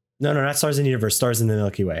 No, not stars in the universe, stars in the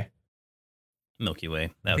Milky Way. Milky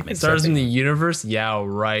Way. That would make Stars sense. in the universe? Yeah,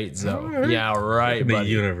 right, Zo. Right. Yeah, right, The buddy.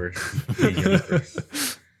 universe. The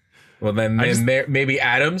universe. Well, then maybe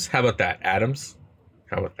atoms. How about that? Atoms.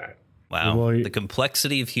 How about that? Wow. Well, The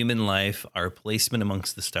complexity of human life, our placement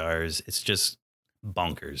amongst the stars, it's just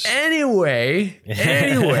bonkers. Anyway,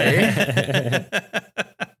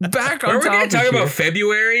 back on Were we going topic to talk here. about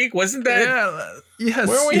February? Wasn't that? Yes.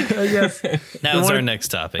 Where are we? Yes. That was wanna- our next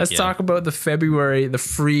topic. Let's talk about the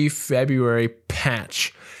free February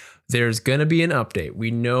patch. There's going to be an update.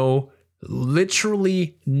 We know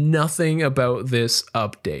literally nothing about this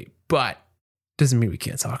update, but doesn't mean we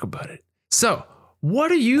can't talk about it. So, what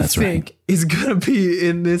do you think is going to be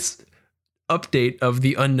in this update of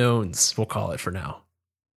the unknowns? We'll call it for now.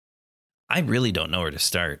 I really don't know where to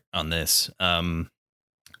start on this.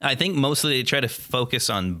 I think mostly they try to focus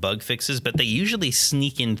on bug fixes, but they usually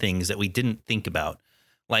sneak in things that we didn't think about.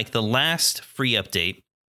 Like the last free update,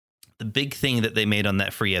 the big thing that they made on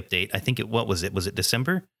that free update, I think what was it? Was it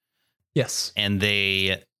December? Yes. And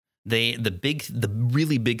the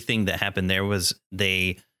really big thing that happened there was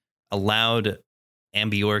they allowed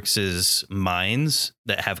Ambiorix's mines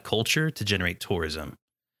that have culture to generate tourism.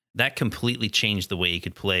 That completely changed the way you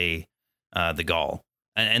could play the Gaul.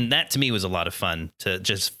 And that to me was a lot of fun to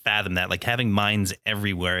just fathom that, like having mines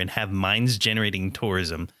everywhere and have mines generating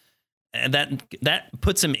tourism. And that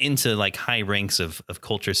puts them into like high ranks of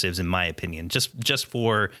culture civs, in my opinion, just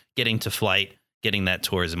for getting to flight, getting that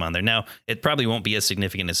tourism on there. Now, it probably won't be as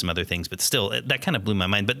significant as some other things, but still, that kind of blew my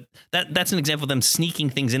mind. But that's an example of them sneaking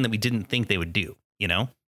things in that we didn't think they would do, you know?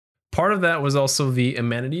 Part of that was also the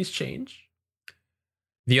amenities change.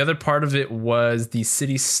 The other part of it was the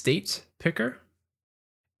city-state picker.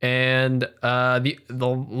 And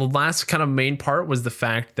the last kind of main part was the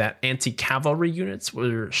fact that anti-cavalry units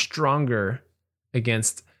were stronger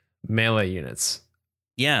against melee units.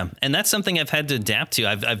 Yeah, and that's something I've had to adapt to.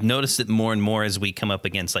 I've noticed it more and more as we come up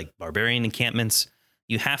against like barbarian encampments.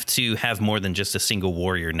 You have to have more than just a single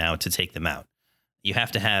warrior now to take them out. You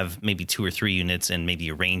have to have maybe 2 or 3 units and maybe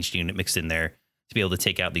a ranged unit mixed in there to be able to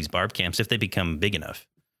take out these barb camps if they become big enough.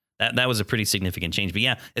 That was a pretty significant change. But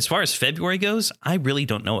yeah, as far as February goes, I really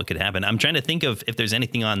don't know what could happen. I'm trying to think of if there's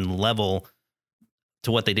anything on level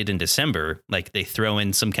to what they did in December, like they throw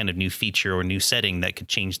in some kind of new feature or new setting that could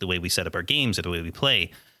change the way we set up our games or the way we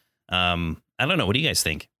play. I don't know. What do you guys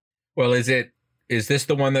think? Well, is this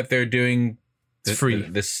the one that they're doing? It's free.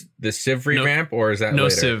 The Civ revamp, or is that no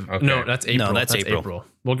later? Civ? Okay. No, that's April. No, that's April.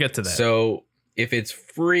 We'll get to that. So if it's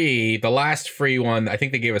free, the last free one, I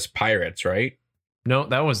think they gave us pirates, right? No,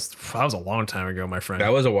 that was a long time ago, my friend.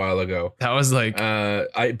 That was a while ago. That was like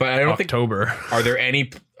But I don't think. October. Are there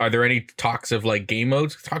any talks of like game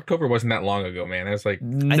modes? October wasn't that long ago, man. It was like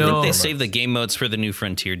I think they saved the game modes for the new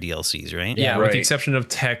Frontier DLCs, right? Yeah, right. with the exception of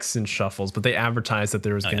texts and shuffles, but they advertised that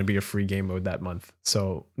there was going to be a free game mode that month.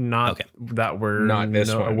 So that we're Not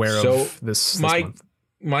this one. aware So of this my month.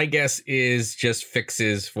 my guess is just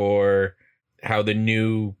fixes for how the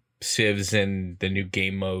new civs and the new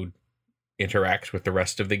game mode interact with the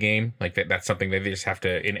rest of the game. Like that's something that they just have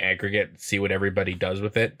to, in aggregate, see what everybody does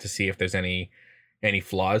with it to see if there's any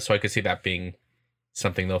flaws. So I could see that being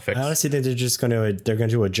something they'll fix. I honestly think they're going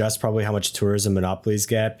to adjust probably how much tourism monopolies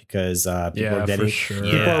get, because people are getting for sure.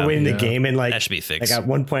 people are winning the Yeah. game, and like That should be fixed. at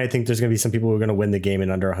one point I think there's going to be some people who are going to win the game in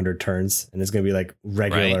under 100 turns, and it's going to be like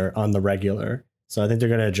regular on the regular. So I think they're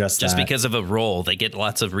going to adjust Just that. because of a roll, they get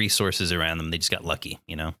lots of resources around them. They just got lucky,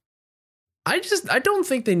 you know? I don't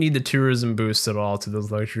think they need the tourism boost at all to those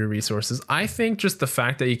luxury resources. I think just the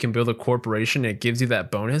fact that you can build a corporation, it gives you that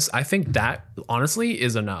bonus. I think that honestly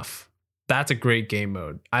is enough. That's a great game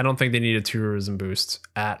mode. I don't think they need a tourism boost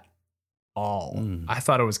at all. I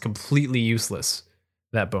thought it was completely useless,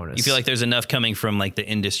 that bonus. You feel like there's enough coming from like the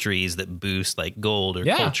industries that boost like gold or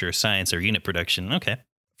culture, science, or unit production. Okay.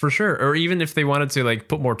 For sure. Or even if they wanted to like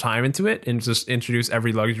put more time into it and just introduce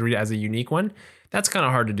every luxury as a unique one, that's kind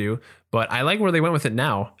of hard to do. But I like where they went with it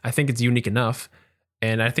now. I think it's unique enough.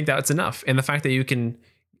 And I think that's enough. And the fact that you can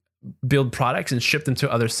build products and ship them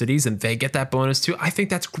to other cities and they get that bonus too, I think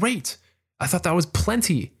that's great. I thought that was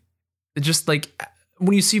plenty. It just like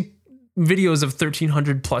when you see videos of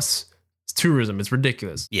 1,300 plus tourism, it's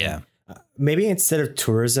ridiculous. Yeah. Maybe instead of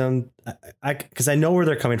tourism, because I know where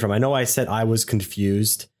they're coming from. I know I said I was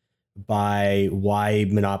confused by why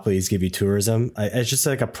monopolies give you tourism. It's just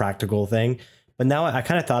like a practical thing. But now I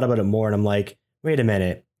kind of thought about it more, and I'm like, wait a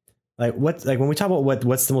minute. Like when we talk about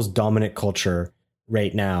what's the most dominant culture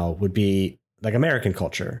right now would be like American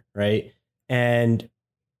culture, right? And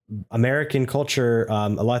American culture, a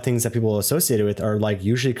lot of things that people associate it with are like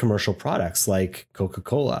usually commercial products like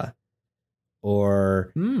Coca-Cola.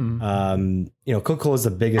 Or, Coca-Cola is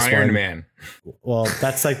the biggest Iron one. Man. Well,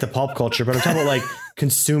 that's like the pulp culture, but I'm talking about like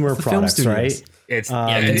consumer products, right? It's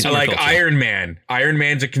like culture. Iron Man. Iron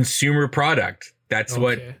Man's a consumer product. That's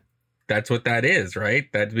what that is,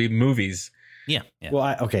 right? That'd be movies. Yeah.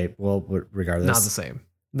 Well, regardless, not the same.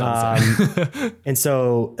 Not the same. And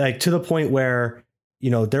so, like to the point where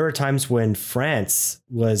there were times when France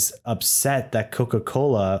was upset that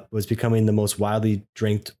Coca-Cola was becoming the most widely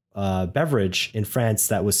drinked beverage in France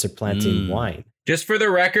that was supplanting wine. Just for the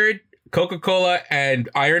record, Coca-Cola and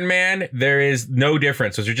Iron Man, there is no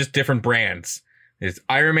difference. Those are just different brands.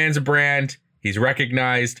 Iron Man's a brand. He's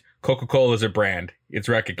recognized. Coca-Cola is a brand. It's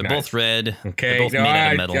recognized. They're both red. Okay. They're both made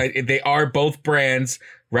out of metal. They are both brands,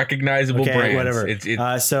 recognizable brands. Whatever.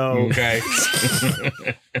 Okay.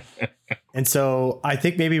 And so I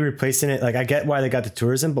think maybe replacing it, like I get why they got the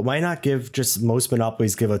tourism, but why not give just most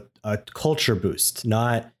monopolies give a culture boost,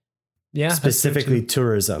 not specifically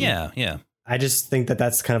tourism. Yeah. I just think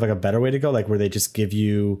that's kind of like a better way to go, like where they just give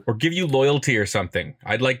you loyalty or something.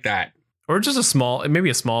 I'd like that. Or just a small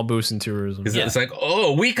boost in tourism. It's like,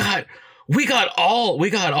 oh, we got all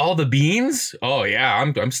the beans. Oh yeah,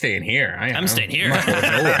 I'm staying here. I'm staying here.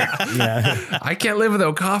 Yeah. I can't live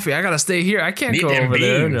without coffee. I gotta stay here. I can't go over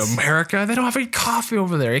there in America. They don't have any coffee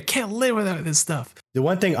over there. I can't live without this stuff. The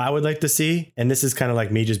one thing I would like to see, and this is kind of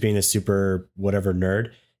like me just being a super whatever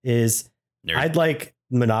nerd, is I'd like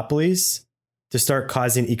monopolies to start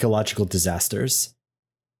causing ecological disasters,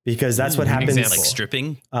 because that's what happens. Like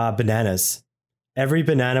stripping bananas. Every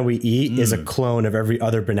banana we eat is a clone of every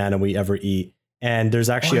other banana we ever eat. And there's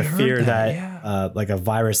actually a fear that like a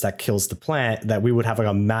virus that kills the plant, that we would have like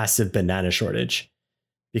a massive banana shortage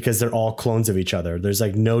because they're all clones of each other. There's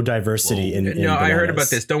like no diversity in bananas. I heard about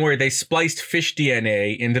this. Don't worry. They spliced fish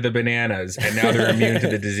DNA into the bananas and now they're immune to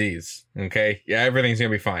the disease. Okay. Yeah. Everything's going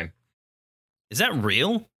to be fine. Is that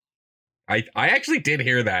real? I actually did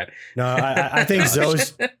hear that. No, I think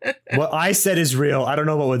Zoe's what I said is real. I don't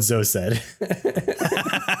know what Zoe said.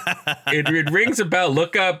 It rings a bell.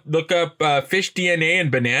 Look up fish DNA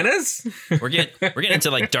and bananas. We're getting into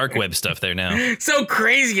like dark web stuff there now. So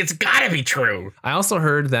crazy. It's gotta be true. I also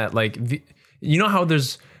heard that like how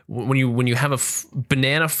there's when you have a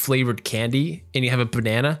banana flavored candy and you have a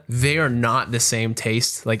banana, they are not the same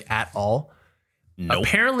taste like at all. Nope.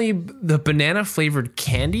 Apparently the banana flavored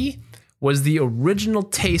candy was the original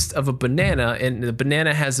taste of a banana, and the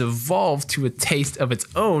banana has evolved to a taste of its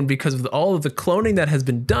own because of all of the cloning that has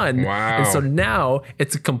been done. Wow. And so now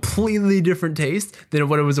it's a completely different taste than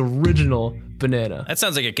what it was original banana. That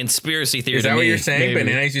sounds like a conspiracy theory. Is that what you're saying? Maybe.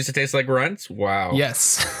 Bananas used to taste like runts? Wow.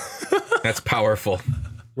 Yes. That's powerful.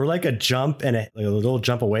 We're like a jump and a little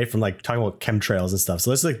jump away from like talking about chemtrails and stuff.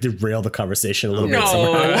 So let's like derail the conversation a little bit. No,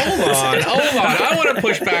 hold on. I want to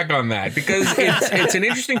push back on that because it's an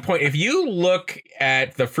interesting point. If you look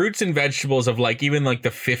at the fruits and vegetables of like even like the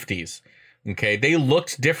 50s, okay, they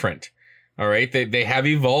looked different. All right, they have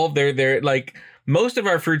evolved. They're like most of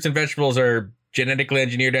our fruits and vegetables are genetically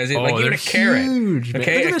engineered as like even a carrot. Huge,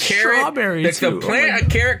 okay, a carrot. The plant a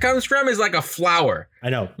carrot comes from is like a flower. I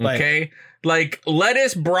know. Okay. Like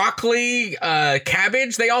lettuce, broccoli,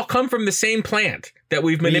 cabbage, they all come from the same plant that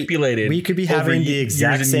we've manipulated. We could be having the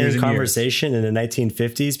exact same conversation in the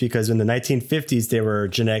 1950s, because in the 1950s, they were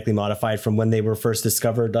genetically modified from when they were first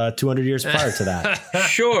discovered 200 years prior to that.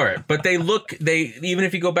 Sure. But even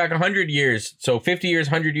if you go back 100 years, so 50 years,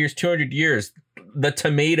 100 years, 200 years, the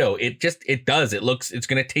tomato, it's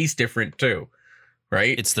going to taste different too.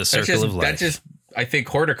 Right? It's the circle of life. That's just, I think,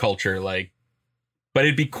 horticulture, like, but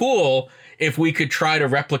it'd be cool if we could try to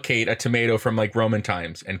replicate a tomato from like Roman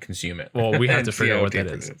times and consume it. Well, we have to figure out what that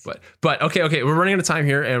is. But okay, we're running out of time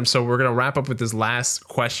here, and so we're gonna wrap up with this last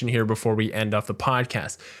question here before we end off the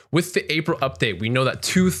podcast. With the April update, we know that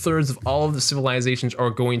 2/3 of all of the civilizations are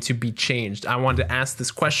going to be changed. I wanted to ask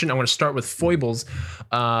this question. I want to start with Foybles.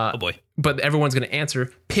 Oh boy! But everyone's gonna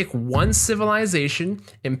answer. Pick one civilization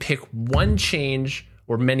and pick one change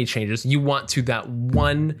or many changes, you want to that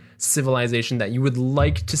one civilization that you would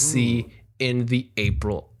like to see in the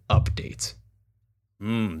April update?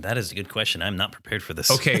 That is a good question. I'm not prepared for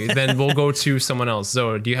this. Okay, then we'll go to someone else.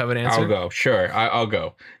 Zoe, do you have an answer? I'll go. Sure, I'll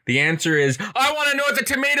go. The answer is I want to know what the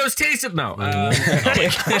tomatoes taste of. No. Oh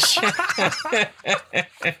my gosh.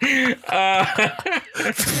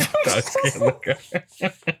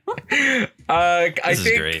 I This is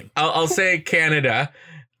think great. I'll say Canada.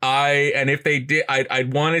 And if they did,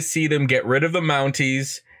 I'd want to see them get rid of the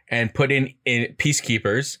Mounties and put in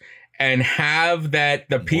peacekeepers, and have that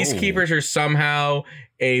the peacekeepers are somehow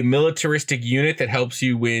a militaristic unit that helps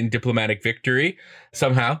you win diplomatic victory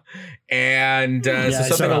somehow. And so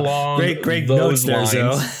something along great those notes there,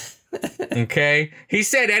 lines. Zoe. Okay. He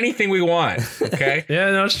said anything we want. Okay.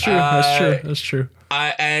 Yeah, no, that's true. That's true.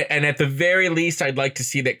 And at the very least, I'd like to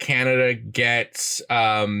see that Canada gets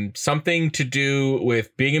something to do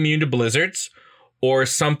with being immune to blizzards, or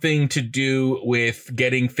something to do with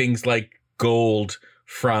getting things like gold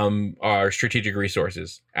from our strategic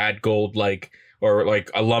resources. Add gold, or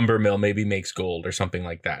a lumber mill maybe makes gold or something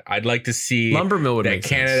like that. I'd like to see Lumber mill would that make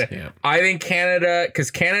Canada. sense. Yeah. I think Canada,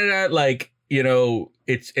 because Canada,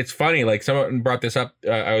 it's funny. Like someone brought this up.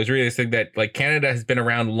 I was reading this thing that Canada has been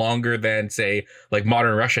around longer than say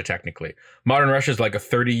modern Russia. Technically, modern Russia is like a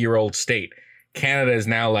 30-year-old state. Canada is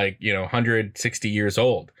now 160 years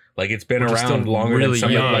old. It's been around longer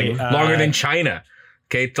than longer than China.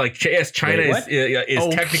 Okay, it's yes, China is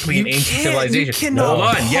technically an ancient civilization. Hold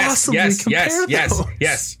on, yes.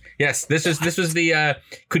 This was the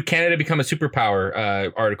could Canada become a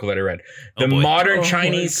superpower article that I read. The modern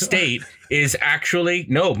Chinese state is actually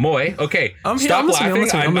Moy. Okay, stop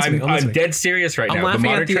laughing. I'm dead serious right now. The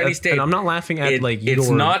modern Chinese state. And I'm not laughing at it's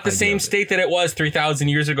not the same state that it was 3,000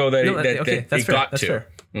 years ago that it got to. Fair.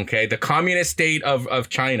 Okay, the communist state of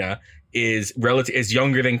China is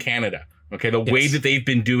younger than Canada. Okay, the way that they've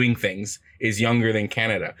been doing things is younger than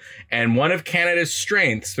Canada. And one of Canada's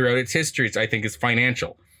strengths throughout its history, I think, is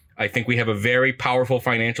financial. I think we have a very powerful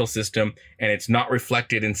financial system, and it's not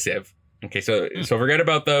reflected in Civ. Okay, so forget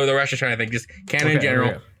about the Russia-China thing. Just Canada in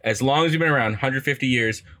general. As long as we've been around, 150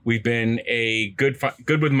 years, we've been a good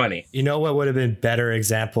with money. You know what would have been better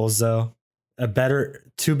examples, though?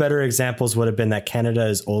 Two better examples would have been that Canada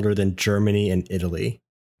is older than Germany and Italy.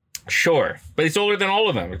 Sure, but it's older than all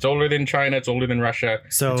of them. It's older than China. It's older than Russia.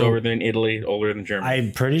 It's older than Italy. Older than Germany.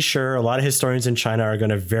 I'm pretty sure a lot of historians in China are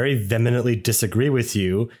going to very vehemently disagree with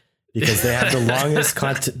you, because they have the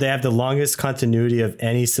longest continuity of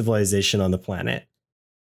any civilization on the planet.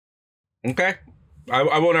 Okay,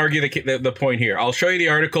 I won't argue the point here. I'll show you the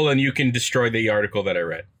article, and you can destroy the article that I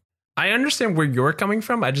read. I understand where you're coming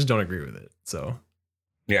from. I just don't agree with it. So.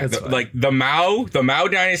 Yeah, the Mao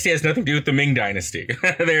dynasty has nothing to do with the Ming dynasty.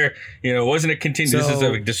 Wasn't a continue. This is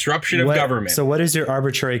a disruption of government. So what is your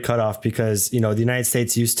arbitrary cutoff? Because, the United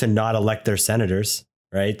States used to not elect their senators,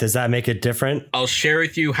 right? Does that make it different? I'll share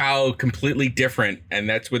with you how completely different. And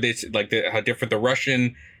that's what it's how different the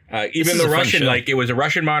Russian, even the Russian, it was a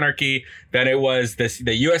Russian monarchy, then it was the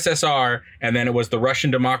USSR, and then it was the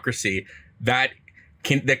Russian democracy.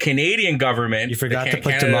 The Canadian government. You forgot to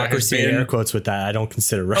put democracy in air quotes with that. I don't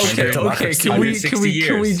consider Russia democracy. Can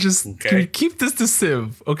we keep this to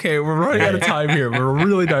Civ? Okay, we're running out of time here. We're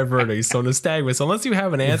really diverting. So Nystobles, unless you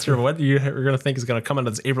have an answer of what you're going to think is going to come out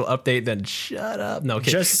of this April update, then shut up. No,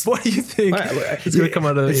 okay. What do you think is going to come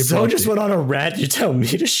out of the April update? Just went on a rant. You tell me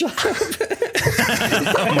to shut up.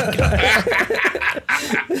 Oh my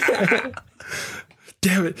God.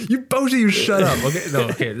 Damn it! Both of you shut up.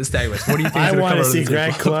 Okay, Nystobles. What do you think? I want to see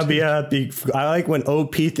Grand Columbia. I like when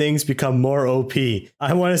OP things become more OP.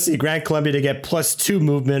 I want to see Grand Columbia to get +2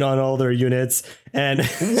 movement on all their units, and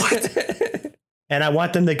what? And I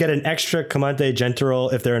want them to get an extra Commandant General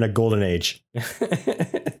if they're in a golden age.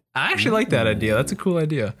 I actually like that idea. That's a cool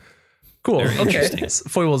idea. Cool. Very interesting.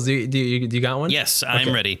 Foybles, do you got one? Yes,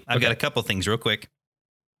 I'm ready. I've got a couple things real quick.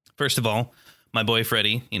 First of all, my boy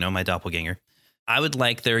Freddy, my doppelganger. I would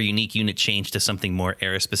like their unique unit change to something more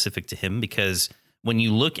era specific to him, because when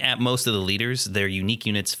you look at most of the leaders, their unique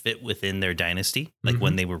units fit within their dynasty,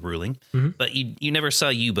 when they were ruling. Mm-hmm. But you never saw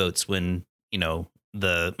U-boats when,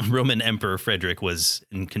 the Roman Emperor Frederick was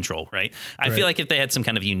in control, right? I feel like if they had some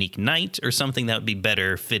kind of unique knight or something, that would be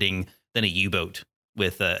better fitting than a U-boat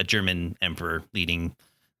with a German emperor leading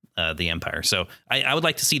the empire. So I would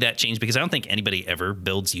like to see that change, because I don't think anybody ever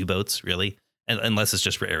builds U-boats, really, unless it's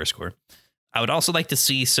just for era score. I would also like to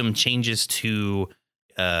see some changes to,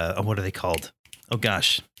 what are they called? Oh,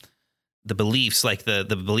 gosh. The beliefs, like the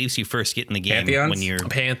beliefs you first get in the game. Pantheons? When you're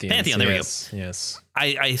Pantheon, there we go. Yes.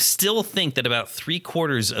 I still think that about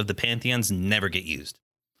 3/4 of the Pantheons never get used.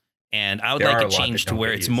 And I would There are like a a lot change that to don't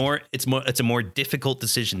where get it's a more difficult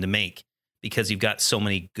decision to make because you've got so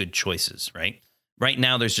many good choices, right? Right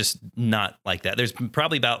now, there's just not like that. There's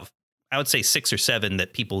probably about, I would say 6 or 7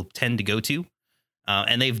 that people tend to go to.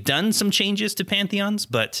 And they've done some changes to Pantheons,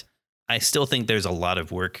 but I still think there's a lot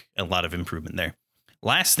of work, a lot of improvement there.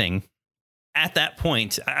 Last thing, at that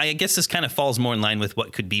point, I guess this kind of falls more in line with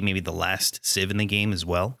what could be maybe the last Civ in the game as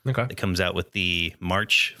well. Okay. It comes out with the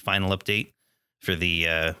March final update for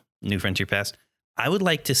the New Frontier Pass. I would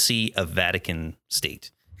like to see a Vatican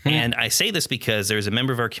state. And I say this because there's a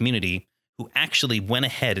member of our community who actually went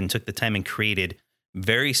ahead and took the time and created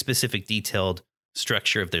very specific, detailed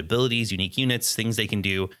structure of their abilities, unique units, things they can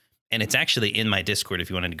do. And it's actually in my Discord if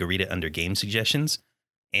you wanted to go read it under game suggestions.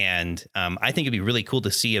 And I think it'd be really cool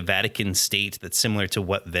to see a Vatican state that's similar to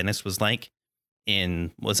what Venice was like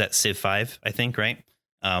in, was that Civ 5, I think, right?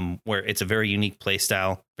 Where it's a very unique play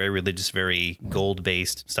style, very religious, very gold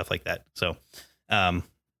based, stuff like that. So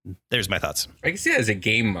there's my thoughts. I can see that as a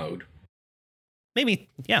game mode. Maybe,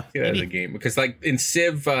 yeah. See that as a game, because like in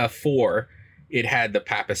Civ 4, it had the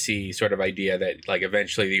papacy sort of idea that like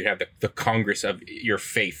eventually you have the Congress of your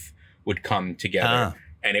faith would come together.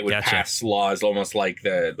 And it would pass laws almost like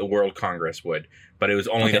the World Congress would, but it was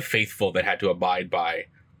only the faithful that had to abide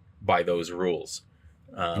by those rules.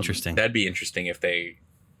 Interesting. That'd be interesting if they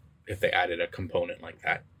added a component like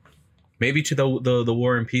that. Maybe to the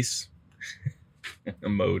War and Peace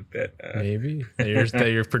mode that maybe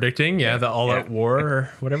that you're predicting. Yeah, the all-out war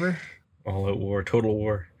or whatever. All-out war, total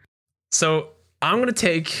war. So I'm gonna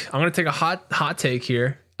take a hot take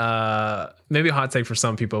here. Maybe a hot take for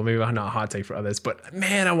some people, maybe not a hot take for others, but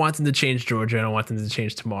man, I want them to change Georgia and I want them to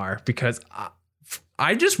change Tamar because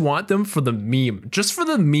I just want them for the meme, just for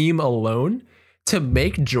the meme alone, to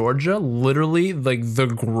make Georgia literally like the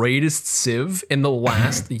greatest civ in the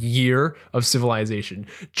last year of civilization.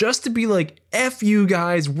 Just to be like, F you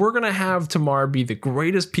guys, we're going to have Tamar be the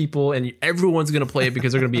greatest people and everyone's going to play it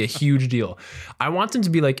because they're going to be a huge deal. I want them to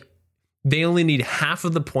be like, they only need half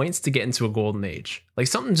of the points to get into a golden age. Like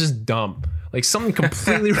something just dumb, like something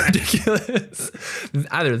completely ridiculous.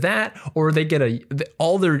 Either that, or they get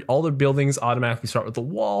all their buildings automatically start with a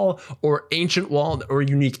wall, or ancient wall, or a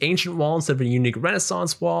unique ancient wall instead of a unique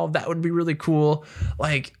Renaissance wall. That would be really cool.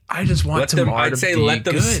 Like I just want Tamar to be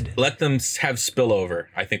good. Let them have spillover.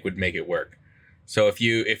 I think would make it work. So if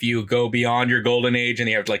you go beyond your golden age and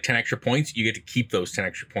you have like 10 extra points, you get to keep those 10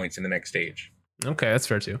 extra points in the next stage. Okay, that's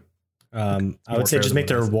fair too. I would say just make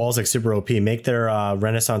their walls like super OP. Make their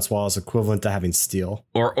Renaissance walls equivalent to having steel,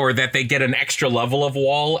 or that they get an extra level of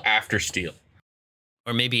wall after steel,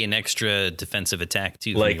 or maybe an extra defensive attack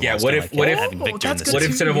too. Like what if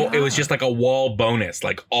instead of it was just like a wall bonus,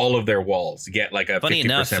 like all of their walls get like a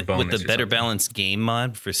 50% bonus. With the better balanced game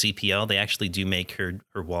mod for CPL, they actually do make her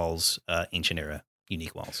walls ancient era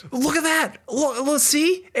unique walls. Look at that! Look,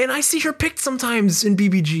 see, and I see her picked sometimes in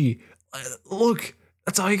BBG. Look.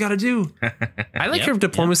 That's all you got to do. I like her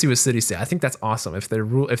diplomacy with city state. I think that's awesome. If they're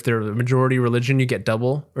the majority religion, you get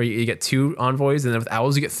double, or you get 2 envoys, and then with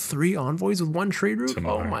owls, you get 3 envoys with 1 trade route.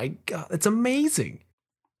 Oh my god, it's amazing.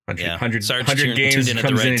 100 games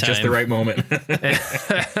comes in at just the right moment.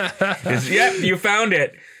 Yep, you found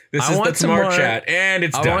it. This is the Tamar chat, and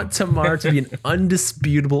it's done. I want Tamar to be an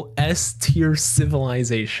undisputable S tier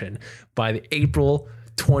civilization by the April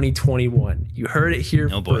 2021. You heard it here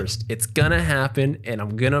first. It's gonna happen, and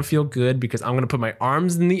I'm gonna feel good because I'm gonna put my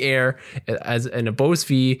arms in the air as in a Bose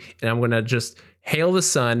V, and I'm gonna just hail the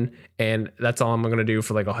sun, and that's all I'm gonna do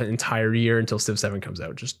for like an entire year until Civ 7 comes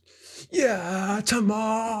out. Just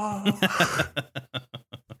Tamar.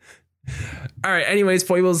 All right. Anyways,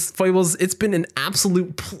 Foybles, it's been an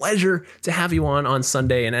absolute pleasure to have you on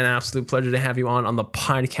Sunday, and an absolute pleasure to have you on the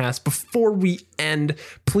podcast. Before we end,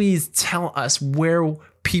 please tell us where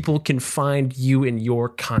people can find you and your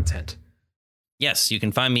content. Yes, you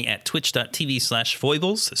can find me at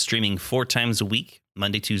twitch.tv/Foybles, streaming 4 times a week,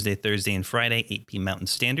 Monday, Tuesday, Thursday, and Friday, 8 p.m. Mountain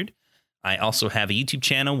Standard. I also have a YouTube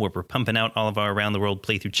channel where we're pumping out all of our Around the World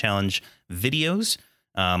Playthrough Challenge videos.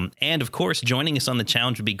 And of course, joining us on the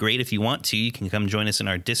challenge would be great. If you want to, you can come join us in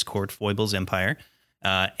our Discord, Foybles Empire.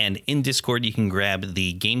 And in Discord, you can grab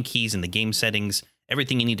the game keys and the game settings,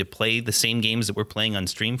 everything you need to play the same games that we're playing on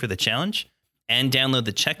stream for the challenge, and download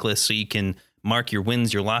the checklist so you can mark your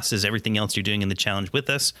wins, your losses, everything else you're doing in the challenge with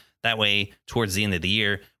us. That way, towards the end of the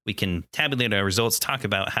year, we can tabulate our results, talk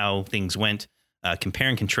about how things went, compare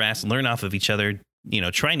and contrast, learn off of each other,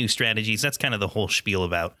 try new strategies. That's kind of the whole spiel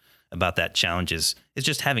about that challenge is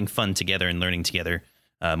just having fun together and learning together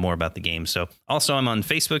more about the game. So also I'm on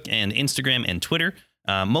Facebook and Instagram and Twitter,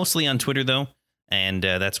 mostly on Twitter though. And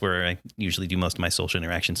that's where I usually do most of my social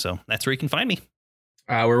interaction. So that's where you can find me.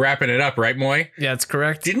 We're wrapping it up, right, Moy? Yeah, that's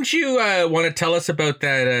correct. Didn't you want to tell us about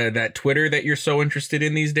that Twitter that you're so interested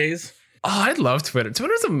in these days? Oh, I love Twitter.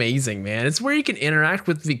 Twitter's amazing, man. It's where you can interact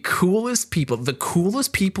with the coolest people. The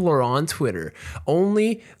coolest people are on Twitter.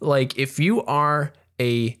 Only like if you are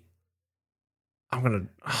if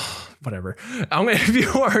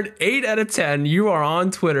you are an 8 out of 10, you are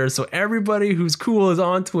on Twitter. So everybody who's cool is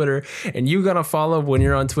on Twitter, and you gotta follow when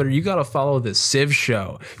you're on Twitter. You gotta follow the Civ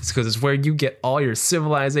Show. It's because it's where you get all your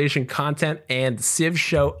Civilization content and the Civ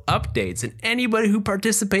Show updates. And anybody who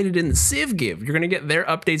participated in the Civ Give, you're gonna get their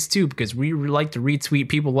updates too, because we like to retweet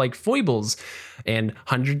people like Foybles and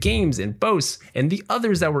 100 Games and Bose and the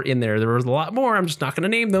others that were in there. There was a lot more. I'm just not going to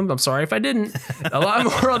name them. I'm sorry if I didn't. A lot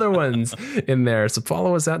more other ones in there. So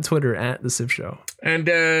follow us on Twitter at The Civ Show. And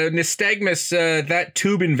Nystobles, that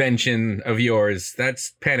tube invention of yours,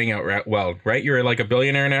 that's panning out well, right? You're like a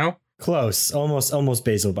billionaire now? Close. Almost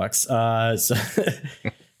Basil bucks. So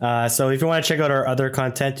if you want to check out our other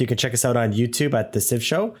content, you can check us out on YouTube at The Civ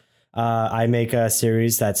Show. I make a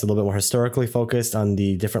series that's a little bit more historically focused on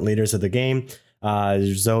the different leaders of the game.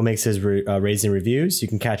 Zoe makes his raising reviews. You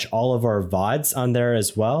can catch all of our VODs on there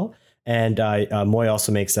as well. And Moy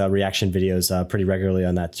also makes reaction videos pretty regularly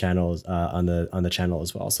on that channel, on the channel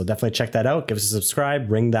as well. So definitely check that out. Give us a subscribe.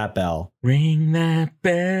 Ring that bell. Ring that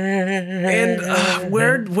bell. And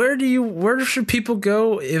where should people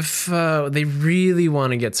go if they really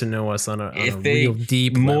want to get to know us on a real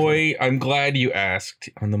deep level? Moy, I'm glad you asked.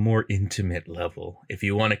 On the more intimate level, if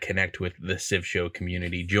you want to connect with the Civ Show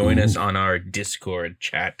community, join us on our Discord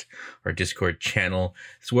chat, our Discord channel.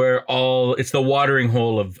 It's where it's the watering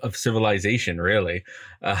hole of civilization, really.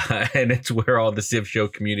 And it's where all the Civ Show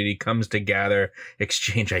community comes to gather,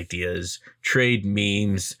 exchange ideas, trade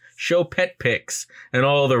memes, show pet pics, and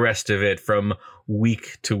all the rest of it from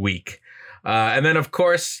week to week. And then, of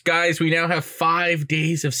course, guys, we now have 5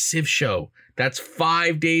 days of Civ Show. That's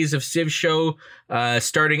 5 days of Civ Show,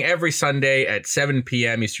 starting every Sunday at 7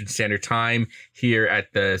 p.m. Eastern Standard Time here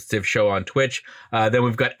at the Civ Show on Twitch. Then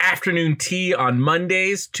we've got afternoon tea on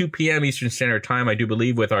Mondays, 2 p.m. Eastern Standard Time, I do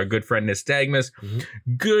believe, with our good friend Nystobles. Mm-hmm.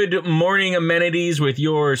 Good morning amenities with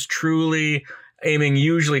yours truly, aiming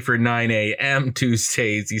usually for 9 a.m.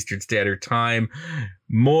 Tuesdays Eastern Standard Time.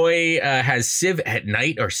 Moy has Civ at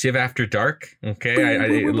night or Civ after dark. Okay, I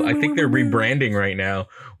think they're rebranding right now,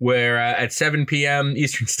 where at 7 p.m.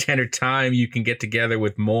 Eastern Standard Time, you can get together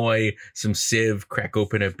with Moy, some Civ, crack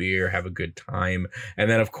open a beer, have a good time.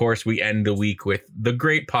 And then, of course, we end the week with the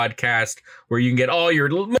great podcast where you can get all your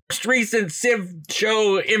most recent Civ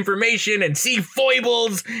Show information and see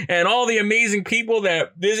Foybles and all the amazing people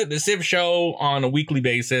that visit the Civ Show on a weekly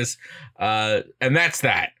basis. And that's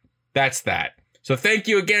that. That's that. So thank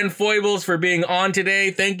you again, Foybles, for being on today.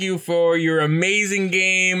 Thank you for your amazing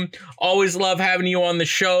game. Always love having you on the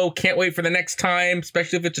show. Can't wait for the next time,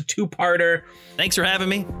 especially if it's a two-parter. Thanks for having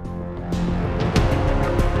me.